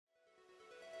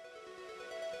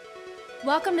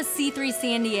Welcome to C3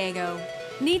 San Diego.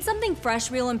 Need something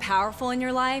fresh, real, and powerful in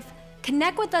your life?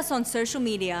 Connect with us on social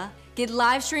media, get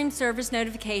live stream service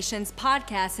notifications,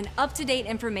 podcasts, and up-to-date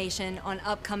information on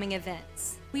upcoming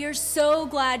events. We are so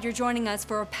glad you're joining us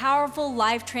for a powerful,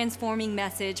 life-transforming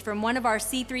message from one of our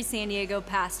C3 San Diego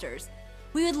pastors.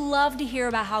 We would love to hear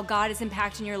about how God is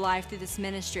impacting your life through this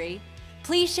ministry.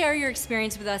 Please share your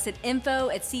experience with us at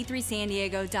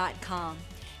info@c3sandiego.com.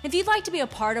 If you'd like to be a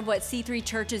part of what C3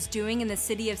 Church is doing in the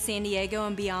city of San Diego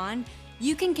and beyond,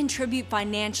 you can contribute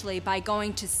financially by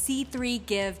going to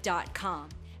c3give.com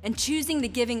and choosing the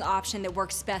giving option that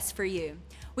works best for you.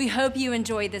 We hope you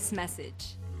enjoy this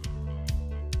message.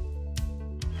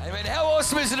 Amen. How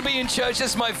awesome is it to be in church?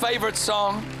 That's my favorite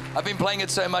song. I've been playing it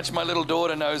so much, my little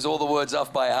daughter knows all the words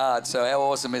off by heart. So how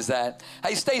awesome is that?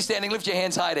 Hey, stay standing. Lift your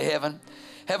hands high to heaven.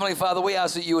 Heavenly Father, we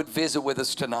ask that you would visit with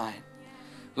us tonight.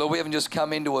 Lord, we haven't just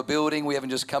come into a building. We haven't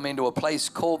just come into a place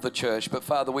called the church. But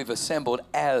Father, we've assembled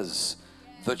as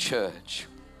the church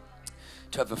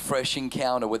to have a fresh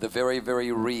encounter with a very, very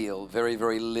real, very,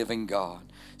 very living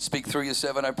God. Speak through your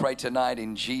servant, I pray tonight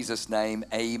in Jesus' name,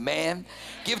 amen.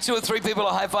 Give 2 or 3 people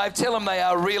a high five. Tell them they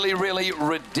are really, really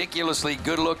ridiculously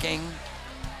good looking.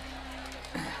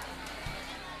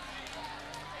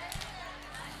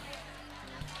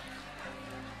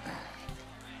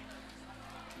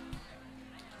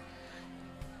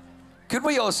 Could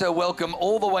we also welcome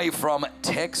all the way from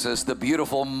Texas, the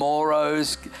beautiful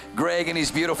Moros, Greg and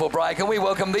his beautiful bride. Can we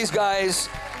welcome these guys?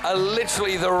 Are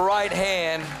literally the right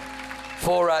hand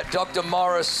for Dr.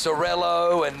 Morris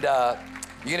Sorello, and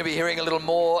you're going to be hearing a little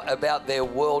more about their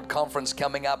World Conference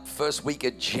coming up first week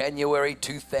of January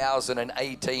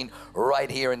 2018 right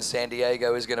here in San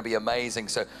Diego. Is going to be amazing.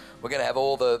 So we're going to have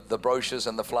all the brochures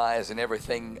and the flyers and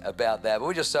everything about that. But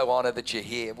we're just so honored that you're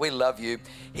here. We love you.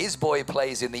 His boy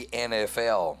plays in the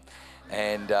NFL,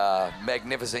 and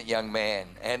magnificent young man.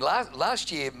 And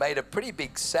last year made a pretty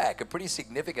big sack, a pretty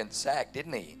significant sack,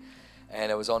 didn't he?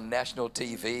 And it was on national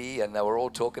TV, and they were all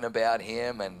talking about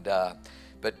him. And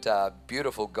but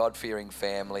beautiful, God-fearing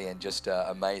family, and just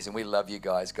amazing. We love you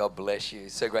guys. God bless you.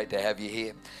 So great to have you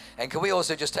here. And can we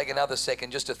also just take another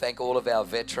second just to thank all of our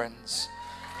veterans?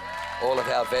 All of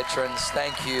our veterans.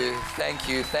 Thank you, thank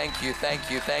you, thank you,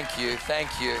 thank you, thank you, thank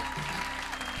you.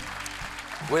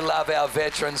 We love our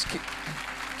veterans.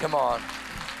 Come on.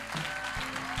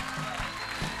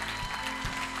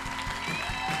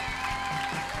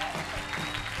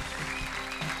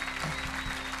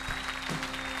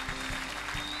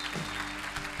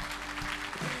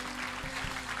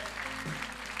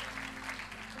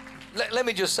 Let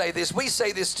me just say this. We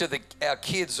say this to our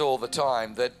kids all the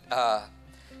time, that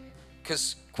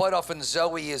because quite often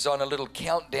Zoe is on a little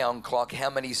countdown clock, how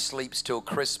many sleeps till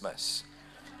Christmas.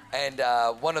 And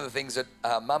one of the things that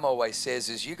Mum always says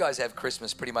is, you guys have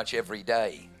Christmas pretty much every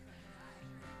day.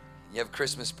 You have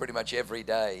Christmas pretty much every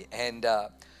day. And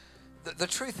the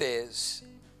truth is,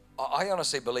 I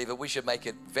honestly believe that we should make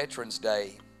it Veterans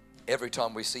Day every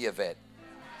time we see a vet.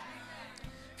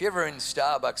 If you're ever in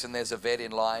Starbucks and there's a vet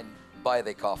in line, buy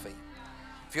their coffee.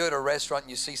 If you're at a restaurant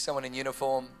and you see someone in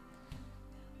uniform,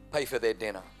 pay for their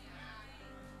dinner.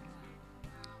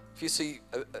 If you see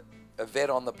a vet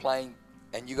on the plane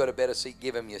and you got a better seat,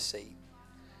 give him your seat.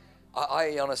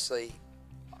 I honestly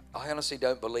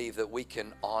don't believe that we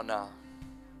can honor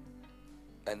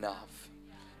enough.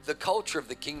 The culture of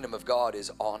the kingdom of God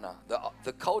is honor.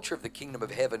 The culture of the kingdom of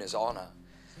heaven is honor.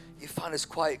 You find it's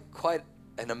quite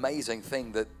an amazing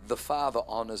thing that the Father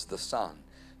honors the Son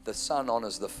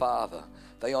honors the Father.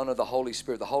 They honor the Holy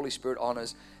Spirit. The Holy Spirit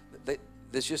honors.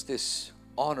 There's just this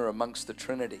honor amongst the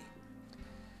Trinity.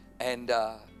 And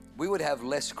we would have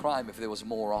less crime if there was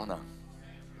more honor.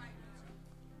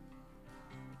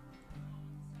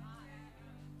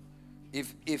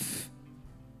 If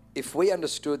we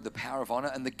understood the power of honor,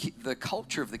 and the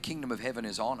culture of the kingdom of heaven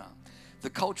is honor,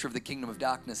 the culture of the kingdom of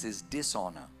darkness is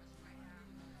dishonor.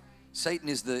 Satan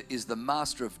is the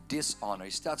master of dishonor.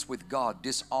 He starts with God,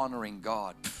 dishonoring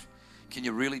God. Can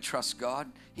you really trust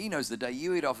God? He knows the day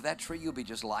you eat off that tree, you'll be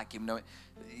just like him. No,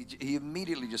 he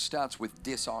immediately just starts with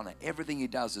dishonor. Everything he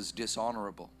does is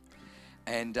dishonorable.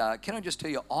 And can I just tell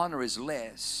you, honor is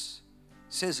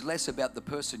says less about the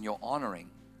person you're honoring,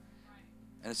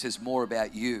 and it says more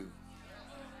about you.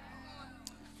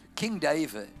 King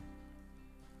David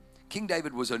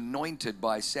was anointed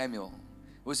by Samuel.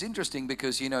 It was interesting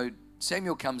because,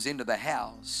 Samuel comes into the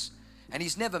house and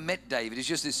he's never met David. He's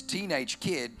just this teenage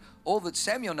kid. All that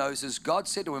Samuel knows is God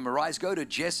said to him, arise, go to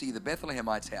Jesse, the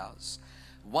Bethlehemite's house.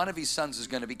 one of his sons is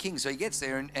going to be king. So he gets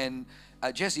there, and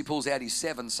Jesse pulls out his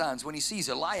 7 sons. When he sees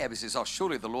Eliab, he says, oh,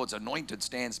 surely the Lord's anointed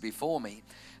stands before me.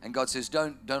 And God says,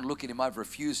 don't look at him. I've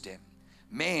refused him.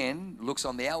 Man looks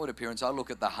on the outward appearance. I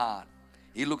look at the heart.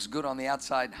 He looks good on the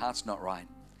outside. Heart's not right.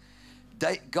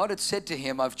 God had said to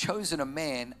him, I've chosen a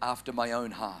man after my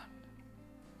own heart.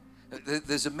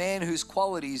 There's a man whose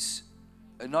qualities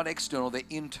are not external, they're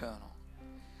internal.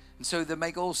 And so they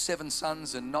make all 7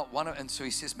 sons and not one. And so he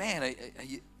says, man,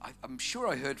 I'm sure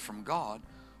I heard from God,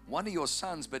 one of your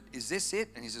sons, but is this it?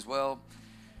 And he says, well,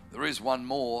 there is one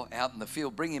more out in the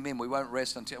field. Bring him in. We won't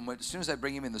rest until. And as soon as they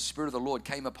bring him in, the Spirit of the Lord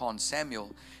came upon Samuel,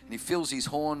 and he fills his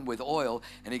horn with oil,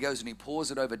 and he goes and he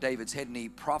pours it over David's head, and he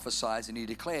prophesies, and he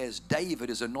declares, David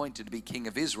is anointed to be king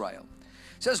of Israel.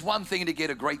 So it's one thing to get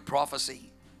a great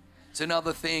prophecy. It's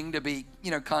another thing to be,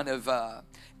 kind of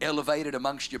elevated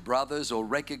amongst your brothers or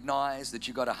recognize that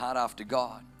you got a heart after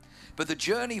God. But the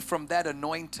journey from that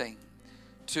anointing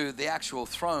to the actual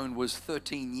throne was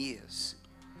 13 years.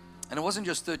 And it wasn't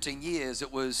just 13 years,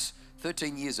 it was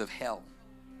 13 years of hell.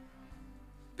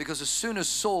 Because as soon as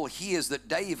Saul hears that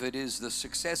David is the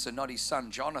successor, not his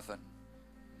son Jonathan,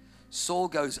 Saul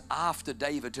goes after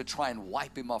David to try and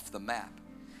wipe him off the map.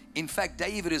 In fact,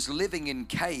 David is living in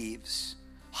caves,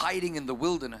 hiding in the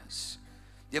wilderness.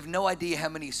 You have no idea how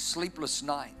many sleepless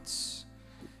nights.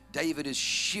 David is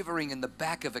shivering in the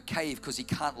back of a cave because he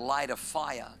can't light a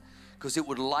fire, because it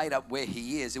would light up where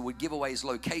he is. It would give away his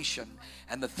location.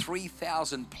 And the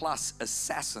 3,000 plus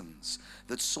assassins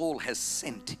that Saul has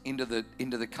sent into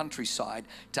the countryside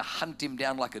to hunt him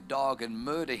down like a dog and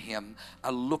murder him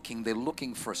are looking. They're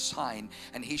looking for a sign.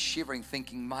 And he's shivering,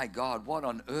 thinking, my God, what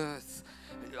on earth?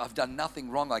 I've done nothing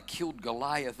wrong. I killed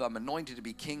Goliath. I'm anointed to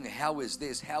be king. How is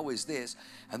this? How is this?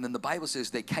 And then the Bible says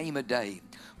there came a day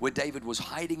where David was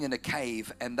hiding in a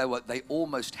cave, and they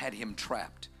almost had him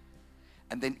trapped.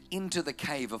 And then into the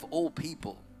cave of all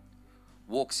people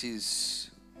walks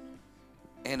his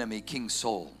enemy, King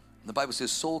Saul. And the Bible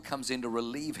says Saul comes in to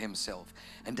relieve himself.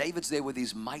 And David's there with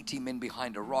these mighty men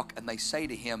behind a rock. And they say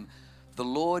to him, the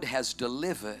Lord has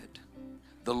delivered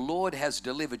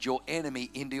your enemy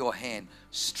into your hand.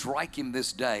 Strike him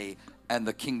this day and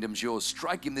the kingdom's yours.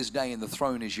 Strike him this day and the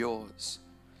throne is yours.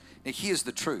 Now here's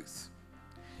the truth.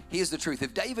 Here's the truth.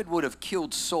 If David would have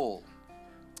killed Saul,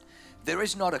 there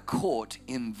is not a court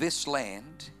in this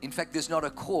land, in fact, there's not a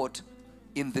court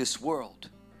in this world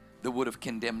that would have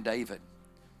condemned David.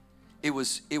 It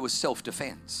was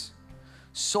self-defense.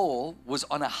 Saul was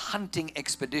on a hunting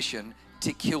expedition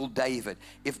to kill David.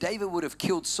 If David would have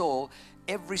killed Saul,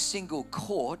 every single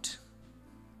court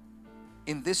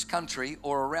in this country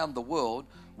or around the world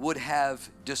would have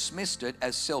dismissed it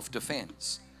as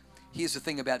self-defense. Here's the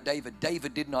thing about David.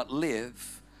 David did not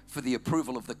live for the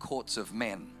approval of the courts of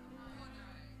men.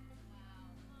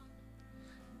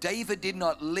 David did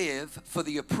not live for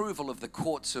the approval of the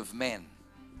courts of men.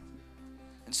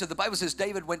 And so the Bible says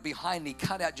David went behind and he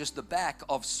cut out just the back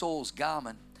of Saul's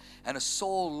garment. And as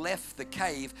Saul left the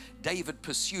cave, David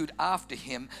pursued after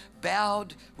him,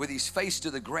 bowed with his face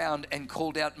to the ground and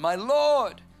called out, my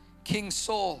Lord, King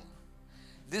Saul,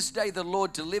 this day the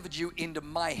Lord delivered you into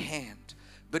my hand,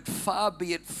 but far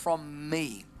be it from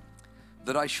me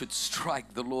that I should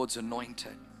strike the Lord's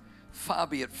anointed. Far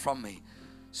be it from me.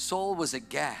 Saul was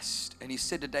aghast, and he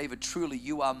said to David, truly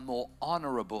you are more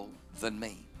honorable than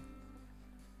me.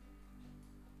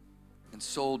 And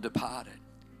Saul departed.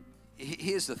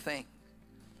 Here's the thing.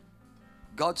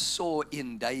 God saw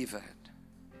in David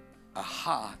a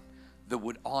heart that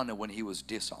would honor when he was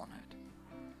dishonored.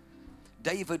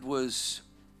 David was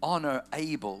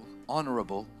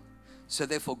honorable, so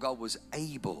therefore God was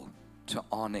able to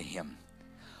honor him.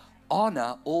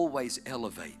 Honor always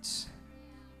elevates.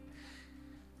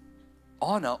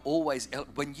 Honor always,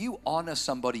 when you honor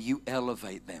somebody, you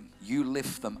elevate them, you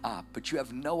lift them up, but you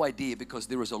have no idea, because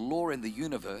there is a law in the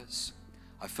universe.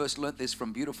 I first learned this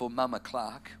from beautiful Mama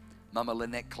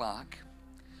Lynette Clark.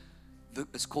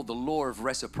 It's called the law of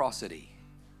reciprocity.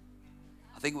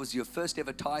 I think it was your first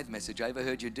ever tithe message I ever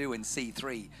heard you do in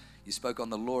C3. You spoke on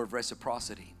the law of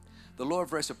reciprocity. The law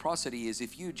of reciprocity is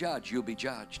if you judge, you'll be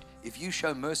judged. If you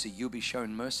show mercy, you'll be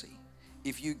shown mercy.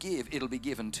 If you give, it'll be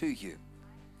given to you.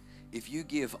 If you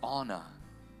give honor,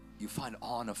 you find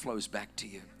honor flows back to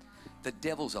you. The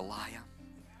devil's a liar.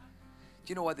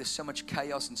 Do you know why there's so much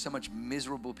chaos and so much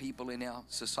miserable people in our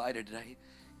society today?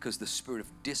 Because the spirit of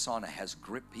dishonor has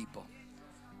gripped people.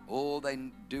 All they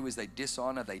do is they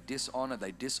dishonor.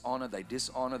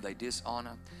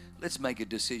 Let's make a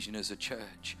decision as a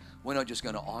church. We're not just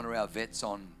going to honor our vets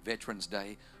on Veterans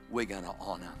Day. We're going to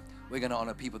honor. We're going to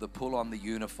honor people that pull on the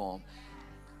uniform.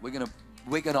 We're going to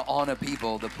we're going to honor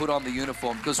people that put on the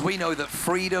uniform, because we know that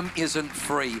freedom isn't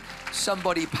free.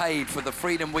 Somebody paid for the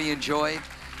freedom we enjoy,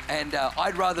 and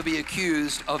I'd rather be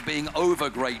accused of being over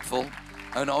grateful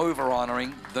and over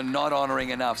honoring than not honoring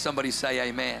enough. Somebody say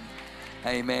amen.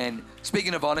 Amen.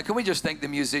 Speaking of honor, can we just thank the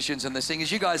musicians and the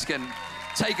singers? You guys can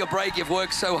take a break. You've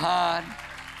worked so hard.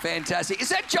 Fantastic. Is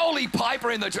that Jolie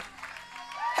Piper in the drum?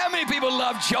 How many people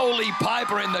love Jolie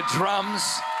Piper in the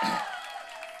drums?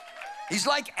 He's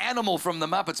like Animal from the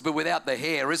Muppets, but without the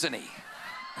hair, isn't he?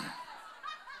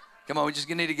 Come on, we're just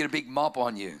going to need to get a big mop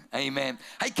on you. Amen.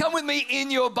 Hey, come with me in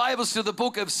your Bibles to the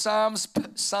book of Psalms.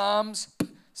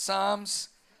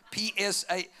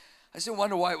 P-S-A. I still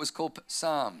wonder why it was called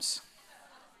Psalms.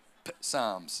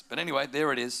 Psalms. But anyway,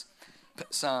 there it is.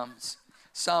 Psalms.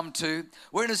 Psalm 2.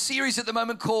 We're in a series at the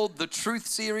moment called the Truth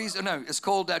Series. Oh, no, it's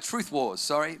called Truth Wars.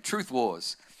 Sorry, Truth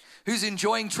Wars. Who's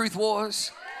enjoying Truth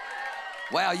Wars?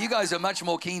 Wow, you guys are much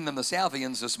more keen than the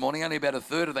Southians this morning. Only about a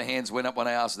third of the hands went up when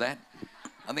I asked that.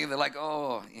 I think they're like,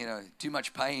 oh, too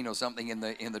much pain or something in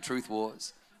the truth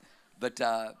wars. But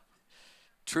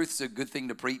truth's a good thing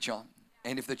to preach on.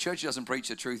 And if the church doesn't preach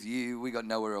the truth, we got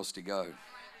nowhere else to go.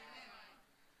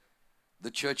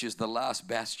 The church is the last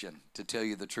bastion to tell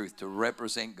you the truth, to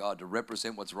represent God, to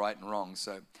represent what's right and wrong.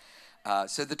 So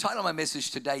the title of my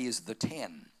message today is The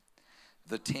 10.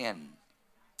 The 10.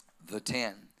 The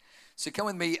 10. So come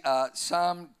with me,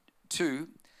 Psalm 2.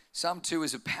 Psalm 2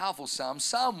 is a powerful psalm.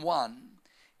 Psalm 1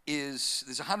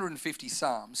 there's 150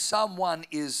 psalms. Psalm 1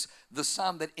 is the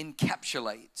psalm that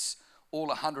encapsulates all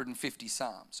 150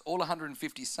 psalms. All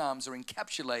 150 psalms are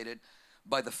encapsulated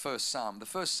by the first psalm. The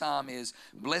first psalm is,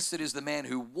 blessed is the man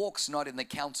who walks not in the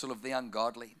counsel of the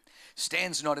ungodly,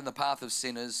 stands not in the path of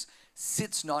sinners,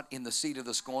 sits not in the seat of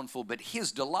the scornful, but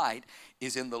his delight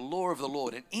is in the law of the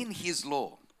Lord, and in his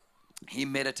law he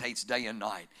meditates day and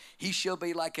night. He shall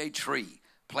be like a tree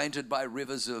planted by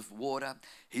rivers of water.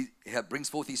 He brings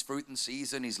forth his fruit in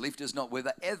season. His leaf does not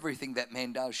wither. Everything that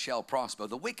man does shall prosper.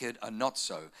 The wicked are not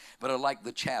so, but are like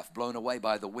the chaff blown away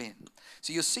by the wind.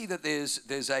 So you see that there's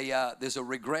a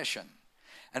regression.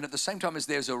 And at the same time as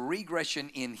there's a regression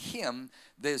in him,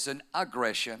 there's an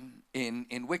aggression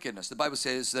in wickedness. The Bible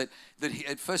says that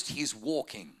at first he's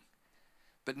walking,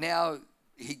 but now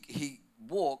he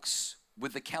walks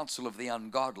with the counsel of the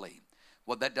ungodly.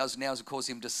 What that does now is cause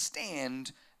him to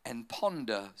stand and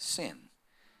ponder sin.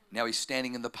 Now he's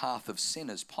standing in the path of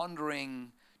sinners,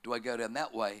 pondering, do I go down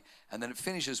that way? And then it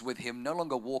finishes with him no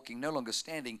longer walking, no longer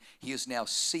standing. He is now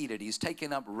seated. He's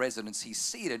taken up residence. He's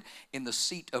seated in the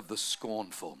seat of the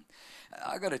scornful.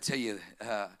 I got to tell you,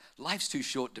 life's too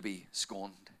short to be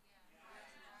scorned.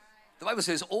 The Bible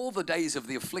says all the days of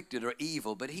the afflicted are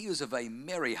evil, but he who is of a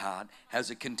merry heart has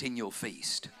a continual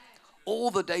feast. All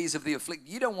the days of the afflicted.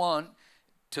 You don't want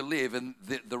to live in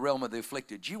the realm of the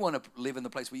afflicted. You want to live in the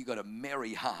place where you've got a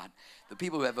merry heart. The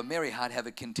people who have a merry heart have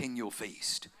a continual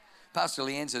feast. Pastor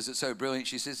Leanne says it's so brilliant.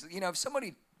 She says, if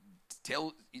somebody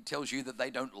tells you that they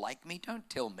don't like me, don't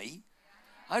tell me.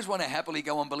 I just want to happily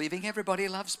go on believing everybody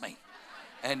loves me.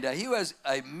 And he who has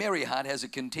a merry heart has a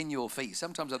continual feast.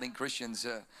 Sometimes I think Christians,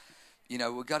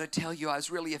 we've got to tell you I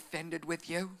was really offended with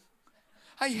you.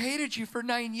 I hated you for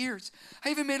 9 years. I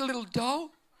even made a little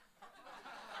doll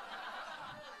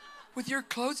with your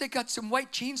clothes. I got some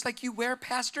white jeans like you wear,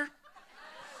 Pastor.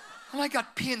 And I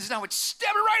got pins now. It's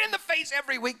stabbing right in the face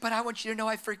every week, but I want you to know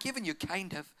I've forgiven you,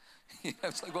 kind of.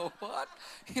 It's like, well, what?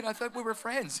 I thought we were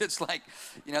friends. It's like,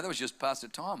 that was just Pastor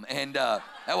Tom. And that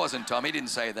wasn't Tom. He didn't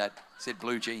say that. He said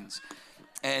blue jeans.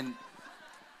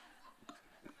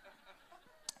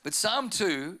 But Psalm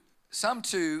 2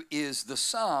 is the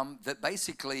psalm that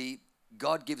basically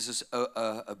God gives us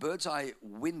a bird's eye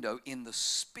window in the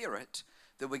spirit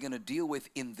that we're going to deal with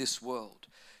in this world.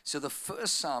 So the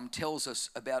first psalm tells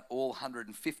us about all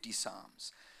 150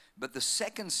 psalms. But the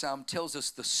second psalm tells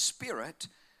us the spirit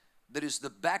that is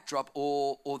the backdrop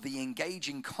or the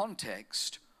engaging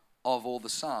context of all the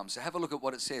psalms. So have a look at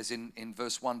what it says in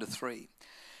verse 1 to 3.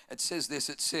 It says this,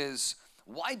 it says,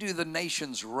 why do the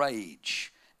nations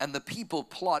rage and the people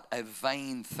plot a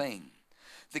vain thing?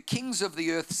 The kings of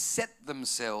the earth set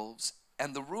themselves,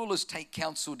 and the rulers take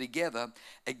counsel together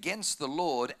against the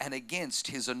Lord and against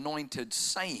his anointed,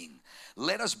 saying,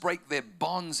 let us break their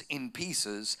bonds in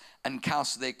pieces and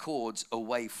cast their cords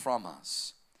away from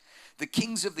us. The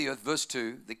kings of the earth, verse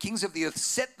 2, the kings of the earth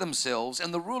set themselves,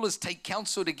 and the rulers take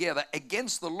counsel together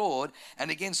against the Lord and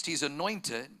against his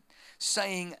anointed,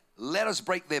 saying, let us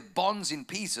break their bonds in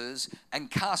pieces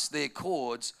and cast their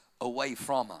cords away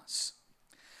from us.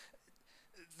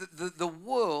 The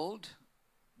world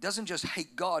doesn't just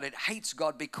hate God, it hates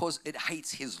God because it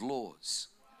hates his laws.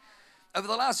 over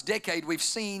the last decade, we've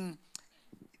seen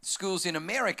schools in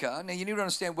America. Now, you need to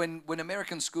understand, when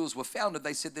American schools were founded,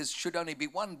 they said there should only be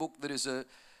one book that is a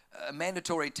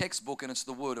mandatory textbook, and it's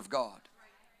the Word of God.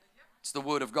 It's the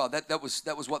Word of God. That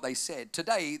was what they said.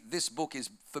 Today, this book is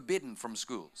forbidden from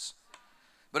schools.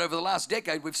 But over the last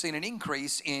decade, we've seen an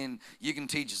increase in, you can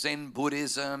teach Zen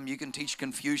Buddhism, you can teach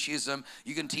Confucianism,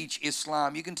 you can teach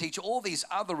Islam, you can teach all these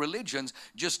other religions,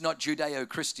 just not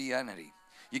Judeo-Christianity.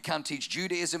 You can't teach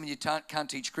Judaism and you can't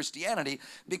teach Christianity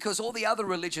because all the other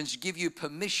religions give you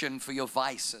permission for your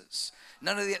vices.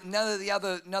 None of the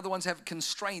other ones have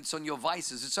constraints on your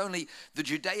vices. It's only the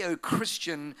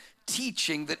Judeo-Christian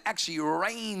teaching that actually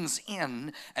reigns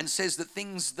in and says that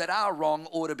things that are wrong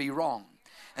ought to be wrong.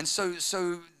 And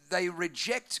so they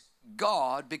reject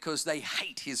God because they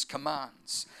hate His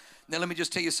commands. Now, let me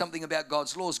just tell you something about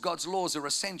God's laws. God's laws are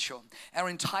essential. Our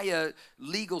entire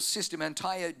legal system, our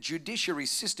entire judiciary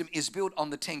system is built on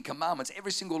the Ten Commandments.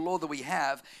 Every single law that we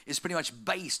have is pretty much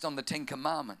based on the Ten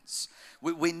Commandments.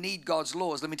 We need God's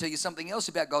laws. Let me tell you something else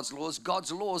about God's laws.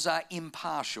 God's laws are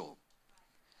impartial.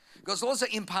 God's laws are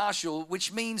impartial,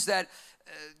 which means that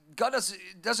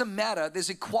it doesn't matter. There's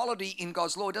equality in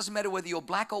God's law. It doesn't matter whether you're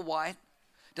black or white.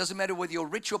 Doesn't matter whether you're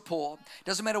rich or poor.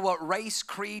 Doesn't matter what race,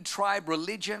 creed, tribe,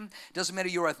 religion. Doesn't matter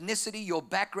your ethnicity, your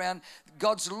background.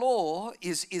 God's law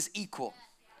is equal.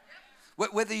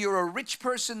 Whether you're a rich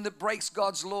person that breaks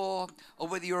God's law or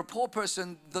whether you're a poor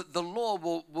person, the law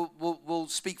will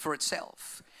speak for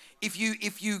itself. If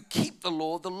you keep the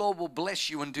law will bless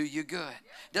you and do you good.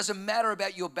 Doesn't matter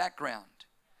about your background.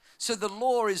 So the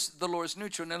law is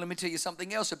neutral. Now let me tell you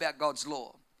something else about God's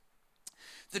law.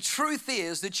 The truth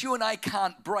is that you and I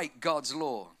can't break God's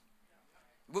law.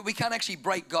 We can't actually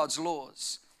break God's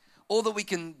laws. All that we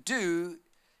can do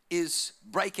is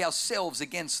break ourselves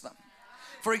against them.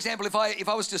 For example, if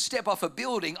I was to step off a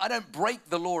building, I don't break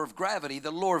the law of gravity.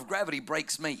 The law of gravity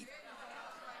breaks me.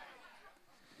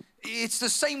 It's the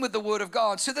same with the Word of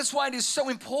God. So that's why it is so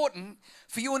important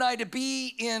for you and I to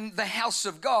be in the house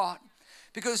of God,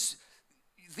 because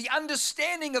the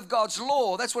understanding of God's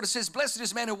law, that's what it says, blessed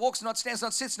is man who walks not, stands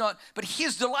not, sits not, but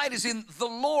his delight is in the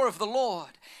law of the Lord.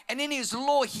 And in his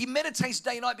law, he meditates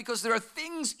day and night, because there are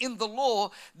things in the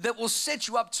law that will set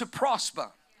you up to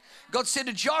prosper. God said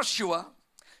to Joshua,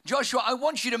 I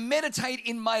want you to meditate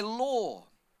in my law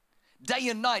day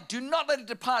and night. Do not let it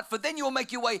depart, for then you will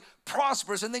make your way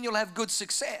prosperous and then you'll have good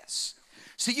success.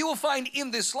 So you will find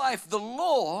in this life, the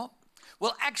law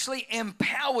will actually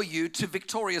empower you to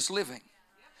victorious living.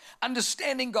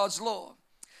 Understanding God's law.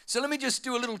 So let me just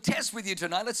do a little test with you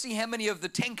tonight. Let's see how many of the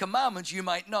 10 commandments you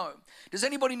might know. Does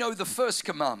anybody know the first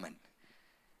commandment?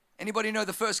 Anybody know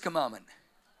the first commandment?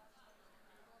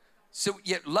 So,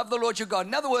 yeah, love the Lord your God.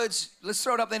 In other words, let's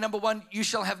throw it up there. Number 1, you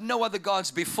shall have no other gods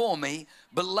before me,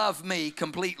 but love me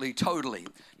completely, totally.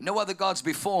 No other gods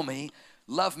before me,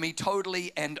 love me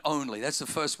totally and only. That's the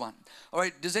first one. All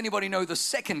right, does anybody know the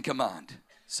second command?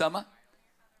 Summer?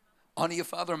 Honor your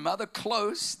father and mother.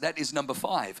 Close. That is number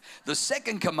 5. The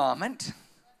second commandment,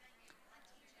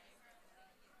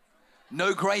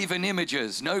 no graven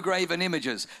images. No graven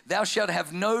images. Thou shalt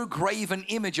have no graven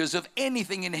images of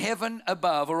anything in heaven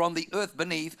above or on the earth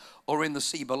beneath or in the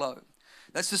sea below.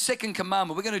 That's the second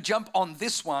commandment. We're going to jump on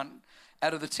this one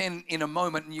out of the 10 in a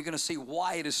moment, and you're going to see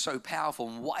why it is so powerful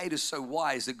and why it is so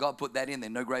wise that God put that in there.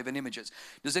 No graven images.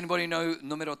 Does anybody know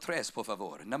numero 3, por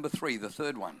favor? Number 3, the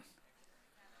third one.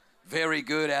 Very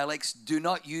good, Alex. Do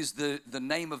not use the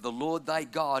name of the Lord thy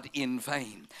God in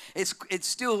vain. It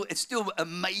still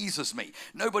amazes me.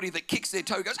 Nobody that kicks their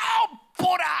toe goes, oh,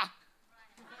 Buddha.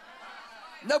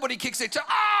 Nobody kicks their toe,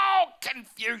 oh,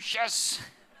 Confucius.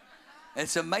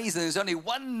 It's amazing. There's only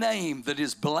one name that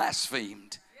is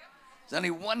blasphemed. There's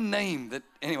only one name that,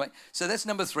 anyway. So that's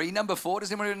number 3. Number 4,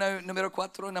 does anybody know numero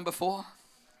 4, number 4?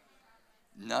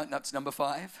 No, that's number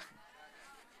 5.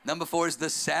 Number 4 is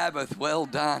the Sabbath. Well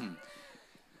done.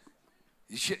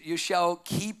 You shall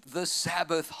keep the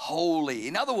Sabbath holy.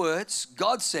 In other words,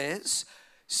 God says,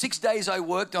 6 days I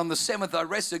worked, on the 7th I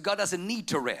rested. God doesn't need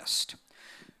to rest.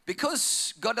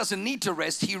 Because God doesn't need to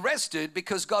rest, he rested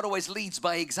because God always leads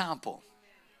by example.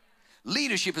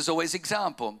 Leadership is always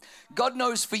example. God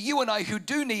knows for you and I who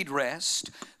do need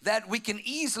rest that we can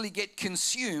easily get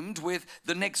consumed with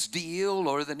the next deal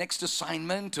or the next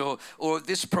assignment or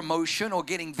this promotion or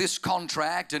getting this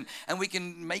contract and we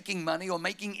can making money or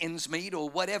making ends meet or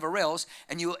whatever else,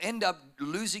 and you'll end up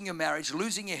losing your marriage,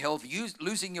 losing your health,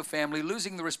 losing your family,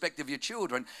 losing the respect of your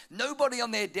children. Nobody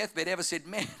on their deathbed ever said,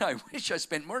 man, I wish I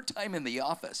spent more time in the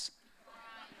office.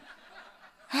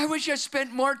 I wish I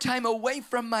spent more time away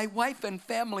from my wife and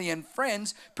family and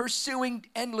friends pursuing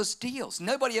endless deals.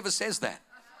 Nobody ever says that.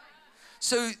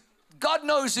 So God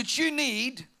knows that you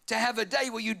need to have a day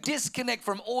where you disconnect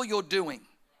from all you're doing.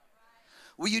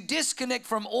 Where you disconnect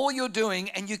from all you're doing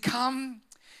and you come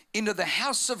into the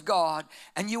house of God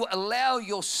and you allow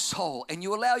your soul and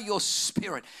you allow your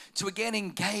spirit to again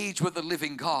engage with the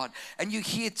living God, and you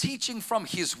hear teaching from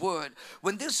His Word.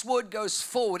 When this Word goes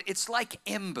forward, it's like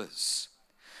embers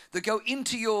that go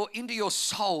into your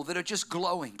soul that are just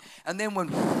glowing. And then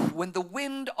when the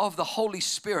wind of the Holy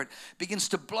Spirit begins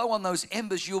to blow on those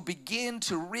embers, you'll begin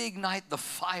to reignite the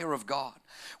fire of God.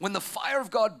 When the fire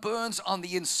of God burns on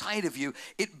the inside of you,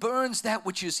 it burns that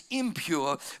which is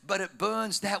impure, but it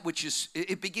burns that which is,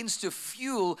 it begins to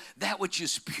fuel that which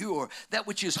is pure, that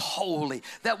which is holy,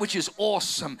 that which is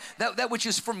awesome, that which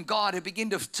is from God. It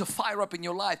begins to fire up in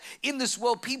your life. In this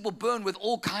world, people burn with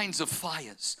all kinds of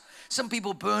fires. Some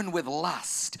people burn with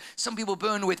lust. Some people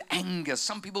burn with anger.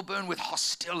 Some people burn with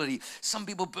hostility. Some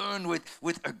people burn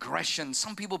with aggression.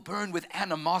 Some people burn with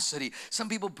animosity. Some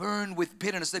people burn with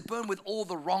bitterness. They burn with all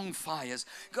the wrong fires.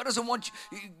 God doesn't want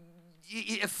you.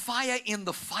 A fire in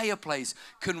the fireplace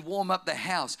can warm up the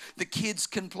house. The kids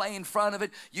can play in front of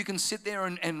it. You can sit there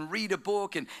and read a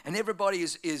book, and everybody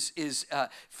is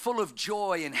full of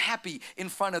joy and happy in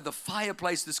front of the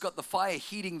fireplace that's got the fire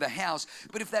heating the house.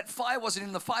 But if that fire wasn't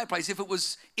in the fireplace, if it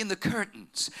was in the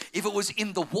curtains, if it was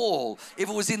in the wall, if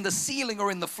it was in the ceiling or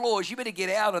in the floors, you better get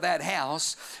out of that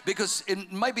house, because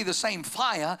it may be the same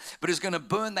fire, but it's going to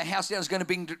burn the house down. It's going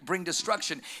to bring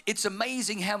destruction. It's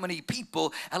amazing how many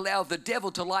people allow the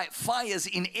devil to light fires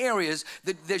in areas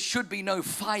that there should be no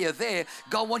fire there.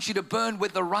 God wants you to burn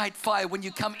with the right fire. When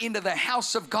you come into the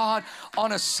house of God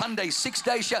on a Sunday, 6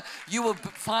 days show, you will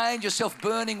find yourself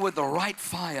burning with the right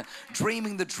fire,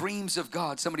 dreaming the dreams of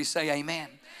God. Somebody say amen.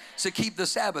 So keep the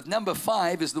Sabbath. Number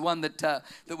 5 is the one that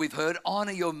we've heard.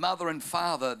 Honor your mother and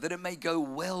father, that it may go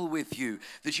well with you,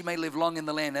 that you may live long in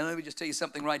the land. And let me just tell you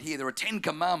something right here. There are 10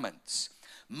 commandments.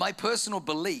 My personal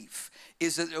belief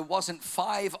is that it wasn't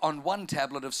 5 on one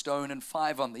tablet of stone and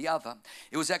 5 on the other.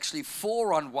 It was actually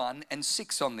 4 on one and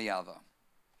 6 on the other.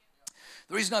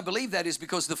 The reason I believe that is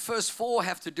because the first 4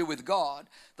 have to do with God.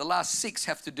 The last 6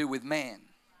 have to do with man.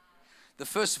 The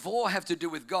first 4 have to do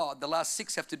with God. The last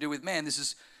 6 have to do with man. This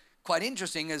is quite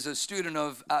interesting as a student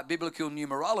of biblical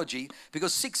numerology,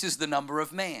 because 6 is the number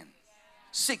of man.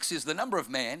 6 is the number of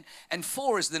man, and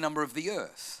 4 is the number of the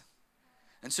earth.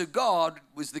 And so God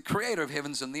was the creator of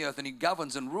heavens and the earth, and He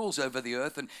governs and rules over the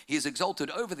earth, and He is exalted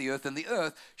over the earth, and the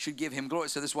earth should give Him glory.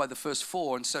 So that's why the first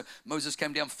 4. And so Moses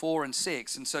came down 4 and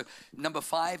 6. And so number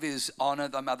 5 is honor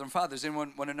thy mother and father. Does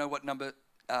anyone want to know what number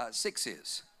 6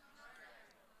 is?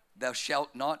 Thou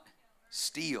shalt not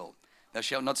steal. Thou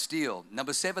shalt not steal.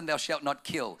 Number 7, thou shalt not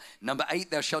kill. Number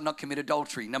 8, thou shalt not commit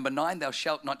adultery. Number 9, thou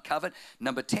shalt not covet.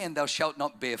 Number 10, thou shalt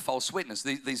not bear false witness.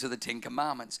 These are the 10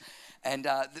 commandments. And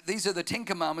these are the 10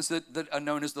 commandments that are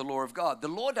known as the law of God. The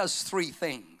law does 3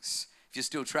 things, if you're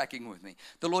still tracking with me.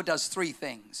 The law does 3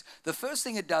 things. The first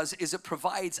thing it does is it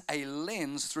provides a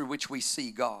lens through which we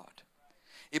see God.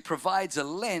 It provides a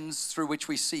lens through which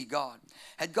we see God.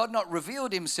 Had God not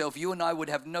revealed Himself, you and I would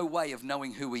have no way of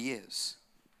knowing who He is.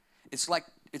 It's like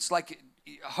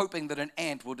hoping that an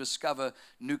ant will discover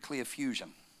nuclear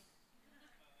fusion.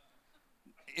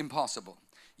 Impossible.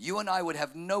 You and I would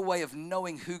have no way of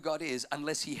knowing who God is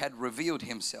unless He had revealed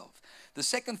Himself. The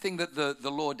second thing that the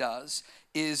law does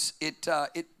is it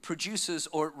produces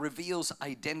or it reveals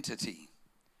identity.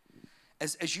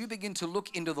 As you begin to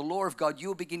look into the law of God,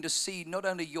 you'll begin to see not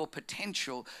only your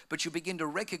potential, but you begin to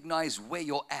recognize where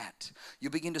you're at.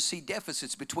 You begin to see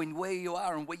deficits between where you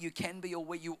are and where you can be or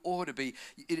where you ought to be.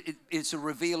 It's a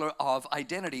revealer of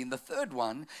identity. And the third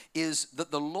one is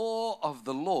that the law of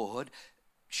the Lord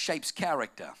shapes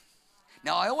character.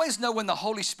 Now, I always know when the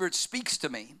Holy Spirit speaks to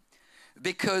me,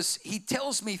 because He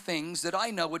tells me things that I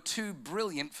know are too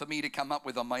brilliant for me to come up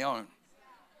with on my own.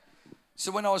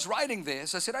 So when I was writing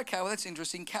this, I said, okay, well, that's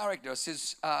interesting. Character. I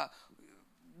says,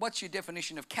 what's your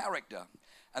definition of character?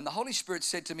 And the Holy Spirit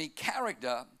said to me,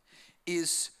 character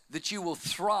is that you will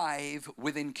thrive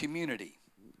within community.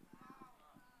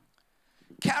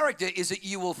 Character is that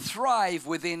you will thrive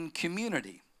within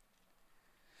community.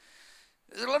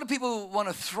 A lot of people want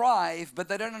to thrive, but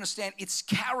they don't understand it's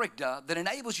character that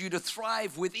enables you to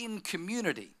thrive within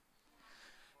community.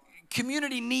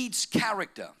 Community needs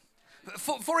character.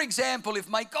 For example, if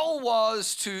my goal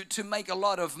was to make a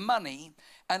lot of money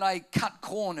and I cut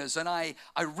corners and I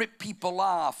rip people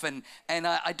off and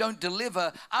I don't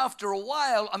deliver, after a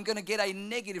while I'm going to get a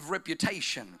negative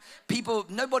reputation.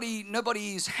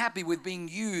 Nobody is happy with being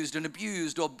used and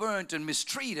abused or burnt and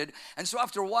mistreated. And so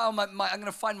after a while, I'm going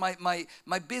to find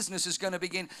my business is going to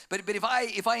begin. But if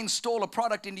I install a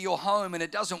product into your home and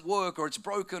it doesn't work or it's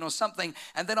broken or something,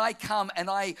 and then I come and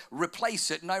I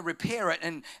replace it and I repair it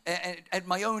and at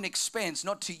my own expense,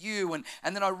 not to you,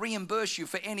 and then I reimburse you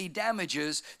for any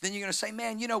damages, then you're going to say,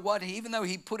 man, you know what? Even though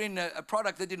he put in a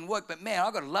product that didn't work, but man,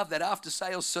 I've got to love that after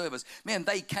sales service. Man,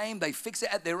 they came, they fixed it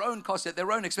at their own cost, at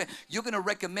their own expense. You're going to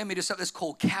recommend me to something that's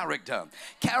called character.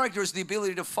 Character is the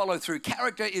ability to follow through.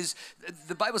 Character is,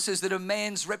 the Bible says that a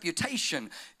man's reputation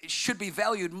should be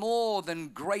valued more than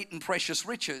great and precious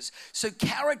riches. So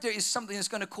character is something that's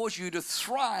going to cause you to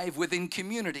thrive within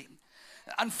community.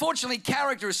 Unfortunately,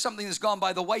 character is something that's gone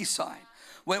by the wayside.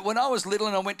 When I was little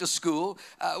and I went to school,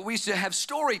 we used to have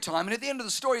story time, and at the end of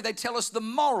the story, they'd tell us the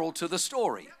moral to the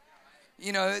story.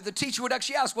 You know, the teacher would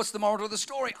actually ask, what's the moral of the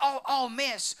story? Oh,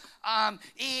 miss,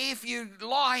 if you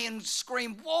lie and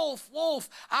scream, wolf, wolf,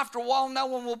 after a while, no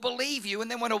one will believe you.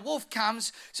 And then when a wolf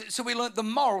comes, so we learned the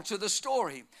moral to the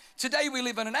story. Today, we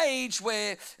live in an age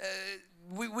where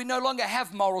we no longer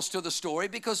have morals to the story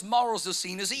because morals are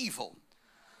seen as evil.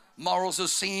 Morals are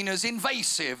seen as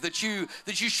invasive, that you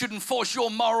shouldn't force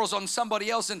your morals on somebody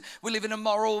else, and we live in a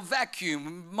moral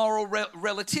vacuum, moral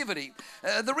relativity.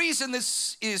 The reason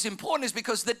this is important is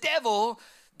because the devil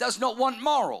does not want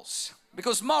morals,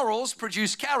 because morals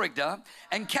produce character,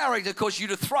 and character causes you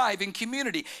to thrive in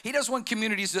community. He doesn't want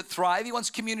communities that thrive. He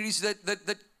wants communities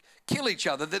that kill each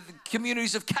other, the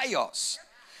communities of chaos.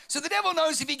 So the devil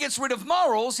knows if he gets rid of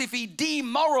morals, if he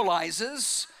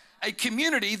demoralizes a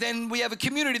community, then we have a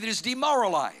community that is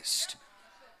demoralized.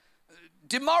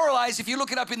 Demoralized, if you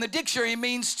look it up in the dictionary,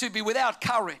 means to be without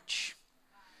courage,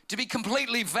 to be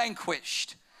completely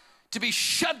vanquished, to be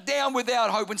shut down without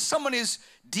hope. When someone is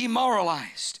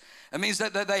demoralized, it means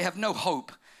that they have no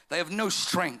hope, they have no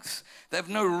strength, they have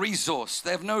no resource,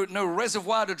 they have no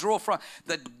reservoir to draw from.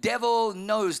 The devil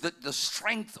knows that the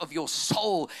strength of your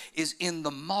soul is in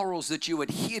the morals that you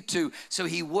adhere to, so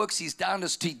he works his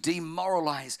darndest to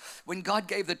demoralize. When God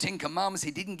gave the 10 Commandments,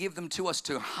 he didn't give them to us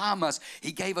to harm us.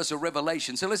 He gave us a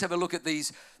revelation. So let's have a look at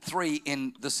these 3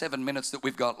 in the 7 minutes that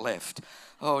we've got left.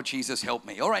 Oh, Jesus, help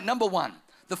me. All right, number 1.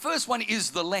 The first one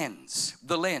is the lens.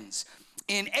 The lens.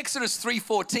 In Exodus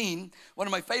 3:14, one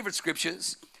of my favorite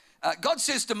scriptures, God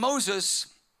says to Moses,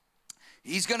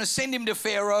 he's going to send him to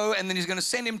Pharaoh, and then he's going to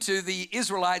send him to the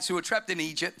Israelites who are trapped in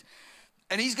Egypt.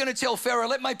 And he's going to tell Pharaoh,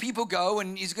 let my people go.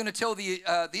 And he's going to tell the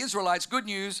Israelites, good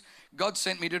news, God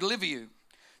sent me to deliver you.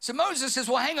 So Moses says,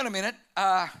 well, hang on a minute.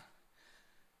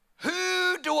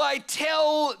 Who do I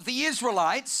tell the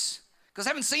Israelites, because I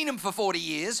haven't seen them for 40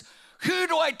 years, who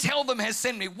do I tell them has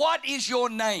sent me? What is your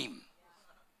name?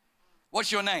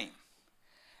 What's your name?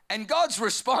 And God's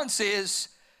response is,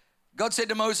 God said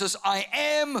to Moses, I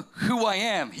am who I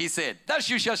am, he said. Thus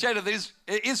you shall say to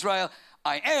Israel,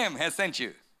 I am has sent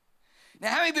you.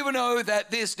 Now, how many people know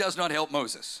that this does not help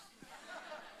Moses?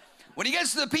 When he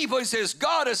gets to the people, he says,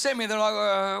 God has sent me. They're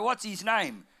like, what's his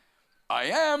name? I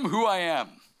am who I am.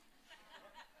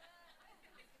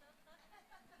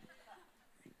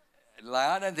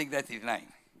 I don't think that's his name.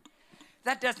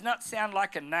 That does not sound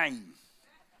like a name.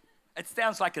 It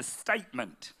sounds like a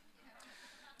statement.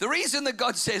 The reason that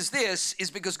God says this is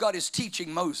because God is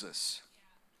teaching Moses.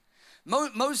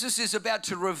 Moses is about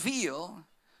to reveal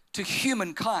to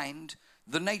humankind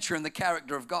the nature and the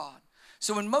character of God.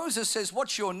 So when Moses says,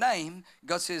 what's your name?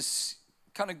 God says,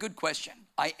 kind of good question.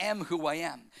 I am who I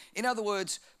am. In other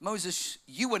words, Moses,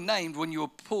 you were named when you were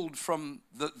pulled from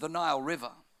the Nile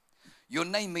River. Your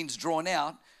name means drawn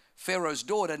out. Pharaoh's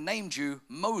daughter named you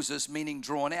Moses, meaning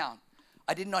drawn out.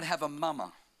 I did not have a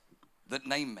mama that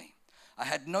named me. I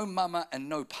had no mama and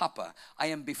no papa. I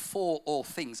am before all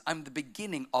things. I'm the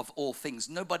beginning of all things.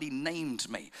 Nobody named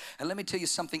me. And let me tell you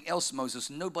something else, Moses.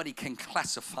 Nobody can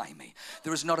classify me.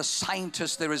 There is not a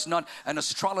scientist. There is not an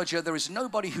astrologer. There is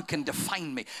nobody who can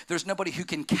define me. There's nobody who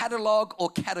can catalog or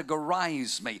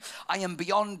categorize me. I am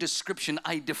beyond description.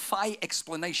 I defy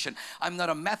explanation. I'm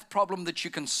not a math problem that you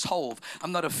can solve.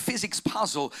 I'm not a physics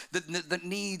puzzle that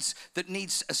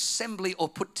needs assembly or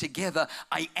put together.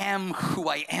 I am who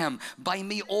I am. By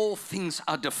me, all things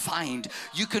are defined.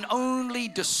 You can only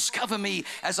discover me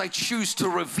as I choose to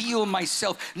reveal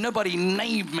myself. Nobody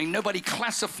named me. Nobody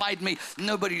classified me.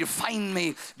 Nobody defined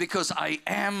me, because I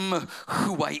am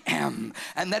who I am.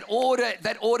 And that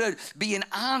order be an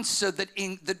answer that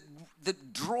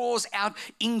that draws out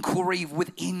inquiry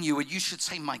within you. And you should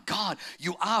say, my God,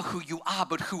 you are who you are,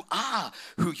 but who are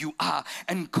who you are,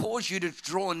 and cause you to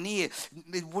draw near.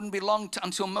 It wouldn't be long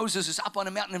until Moses is up on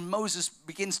a mountain and Moses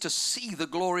begins to see the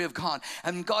glory of God.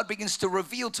 And God begins to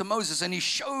reveal to Moses, and he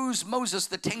shows Moses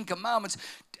the 10 Commandments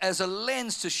as a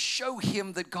lens to show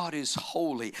him that God is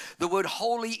holy. The word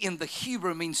holy in the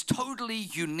Hebrew means totally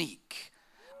unique,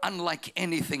 unlike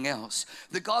anything else.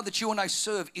 The God that you and I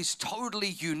serve is totally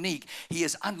unique. He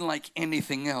is unlike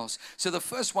anything else. So the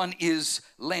first one is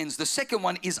lens. The second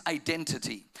one is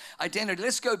identity. Identity.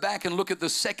 Let's go back and look at the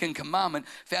second commandment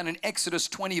found in Exodus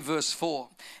 20 verse 4.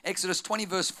 Exodus 20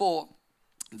 verse 4,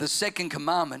 the second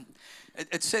commandment,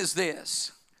 it says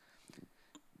this.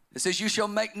 It says, you shall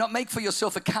not make for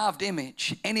yourself a carved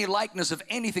image, any likeness of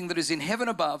anything that is in heaven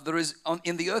above, that is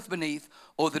in the earth beneath,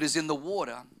 or that is in the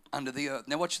water under the earth.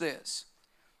 Now watch this.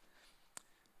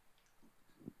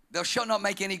 Thou shalt not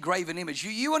make any graven image.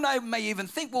 You and I may even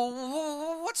think,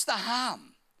 well, what's the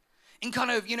harm in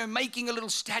kind of, making a little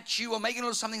statue or making a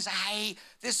little something, say, hey,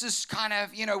 this is kind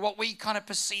of, what we kind of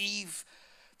perceive.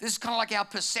 This is kind of like our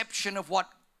perception of what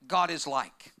God is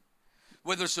like.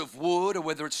 Whether it's of wood or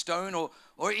whether it's stone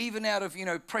or even out of,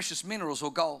 precious minerals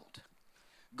or gold.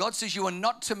 God says you are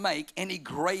not to make any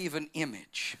graven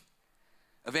image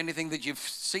of anything that you've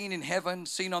seen in heaven,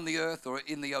 seen on the earth, or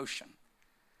in the ocean.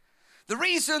 The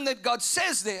reason that God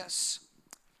says this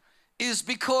is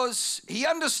because he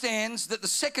understands that the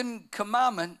second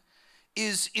commandment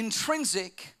is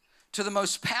intrinsic to the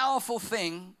most powerful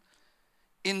thing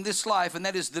in this life, and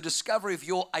that is the discovery of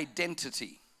your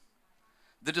identity.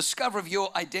 The discovery of your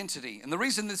identity. And the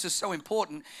reason this is so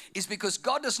important is because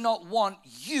God does not want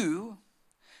you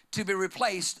to be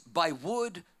replaced by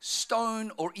wood, stone,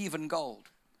 or even gold.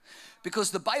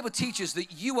 Because the Bible teaches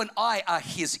that you and I are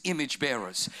his image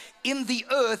bearers. In the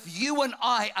earth, you and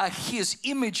I are his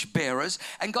image bearers.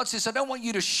 And God says, I don't want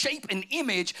you to shape an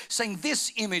image saying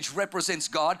this image represents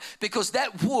God, because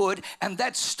that wood and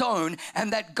that stone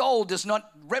and that gold does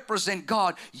not represent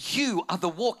God. You are the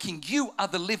walking, you are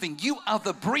the living, you are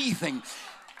the breathing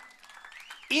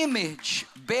image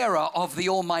bearer of the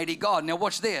Almighty God. Now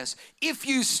watch this. If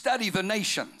you study the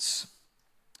nations,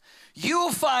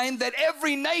 you'll find that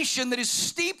every nation that is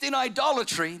steeped in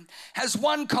idolatry has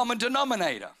one common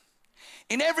denominator.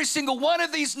 In every single one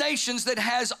of these nations that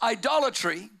has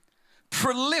idolatry,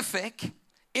 prolific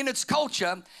in its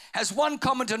culture, has one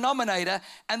common denominator,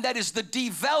 and that is the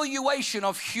devaluation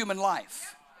of human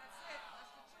life.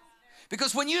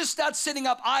 Because when you start setting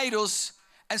up idols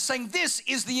and saying this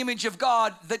is the image of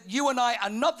God, that you and I are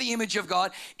not the image of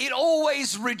God, it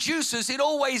always reduces, it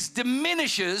always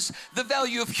diminishes the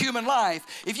value of human life.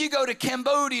 If you go to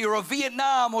Cambodia or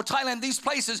Vietnam or Thailand, these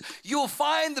places, you'll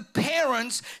find the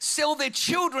parents sell their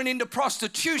children into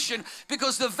prostitution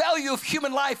because the value of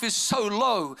human life is so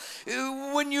low.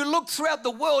 When you look throughout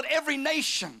the world, every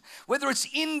nation, whether it's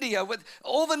India, with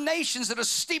all the nations that are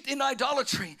steeped in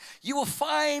idolatry, you will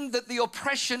find that the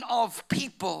oppression of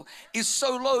people is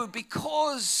so low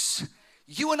because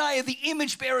you and I are the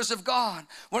image bearers of God.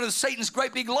 One of Satan's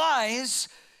great big lies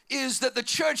is that the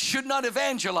church should not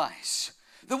evangelize,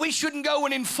 that we shouldn't go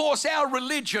and enforce our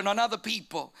religion on other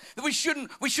people, that we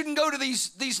shouldn't go to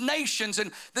these nations.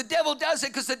 And the devil does it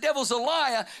because the devil's a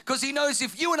liar, because he knows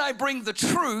if you and I bring the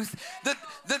truth that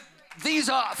these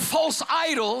are false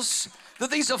idols,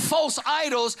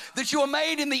 that you are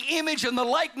made in the image and the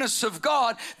likeness of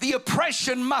God, the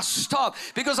oppression must stop.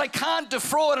 Because I can't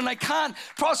defraud and I can't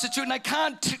prostitute and I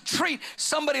can't treat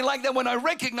somebody like that when I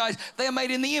recognize they are made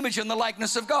in the image and the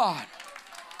likeness of God.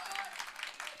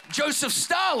 Joseph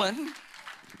Stalin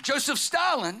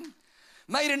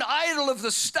made an idol of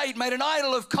the state, made an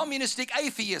idol of communistic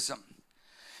atheism.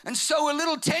 And so a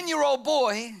little 10-year-old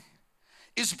boy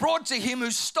is brought to him who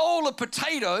stole a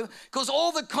potato, because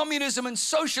all that communism and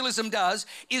socialism does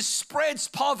is spreads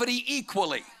poverty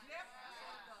equally.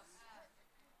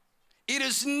 It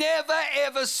has never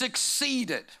ever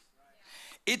succeeded.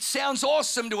 It sounds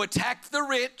awesome to attack the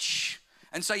rich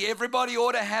and say everybody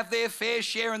ought to have their fair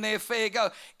share and their fair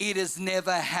go. It has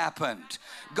never happened.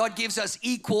 God gives us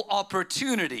equal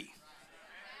opportunity.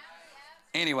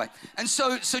 Anyway, and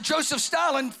so Joseph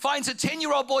Stalin finds a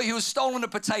 10-year-old boy who has stolen a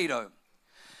potato.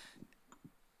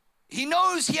 He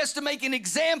knows he has to make an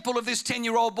example of this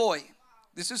 10-year-old boy.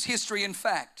 This is history and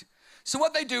fact. So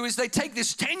what they do is they take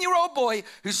this 10-year-old boy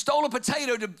who stole a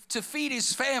potato to feed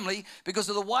his family because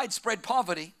of the widespread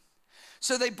poverty.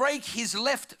 So they break his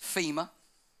left femur.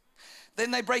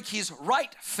 Then they break his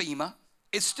right femur.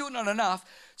 It's still not enough.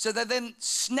 So they then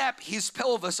snap his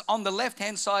pelvis on the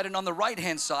left-hand side and on the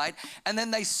right-hand side, and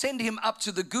then they send him up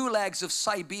to the gulags of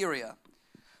Siberia,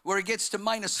 where it gets to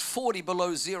minus 40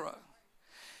 below zero.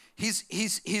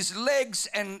 His legs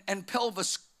and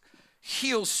pelvis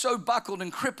heels so buckled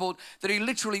and crippled that he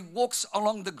literally walks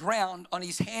along the ground on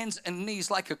his hands and knees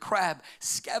like a crab,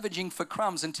 scavenging for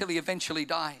crumbs until he eventually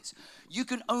dies. You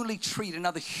can only treat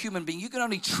another human being, you can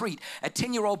only treat a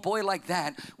 10-year-old boy like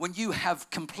that when you have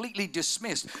completely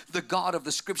dismissed the God of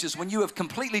the Scriptures, when you have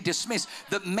completely dismissed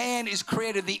that man is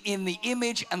created in the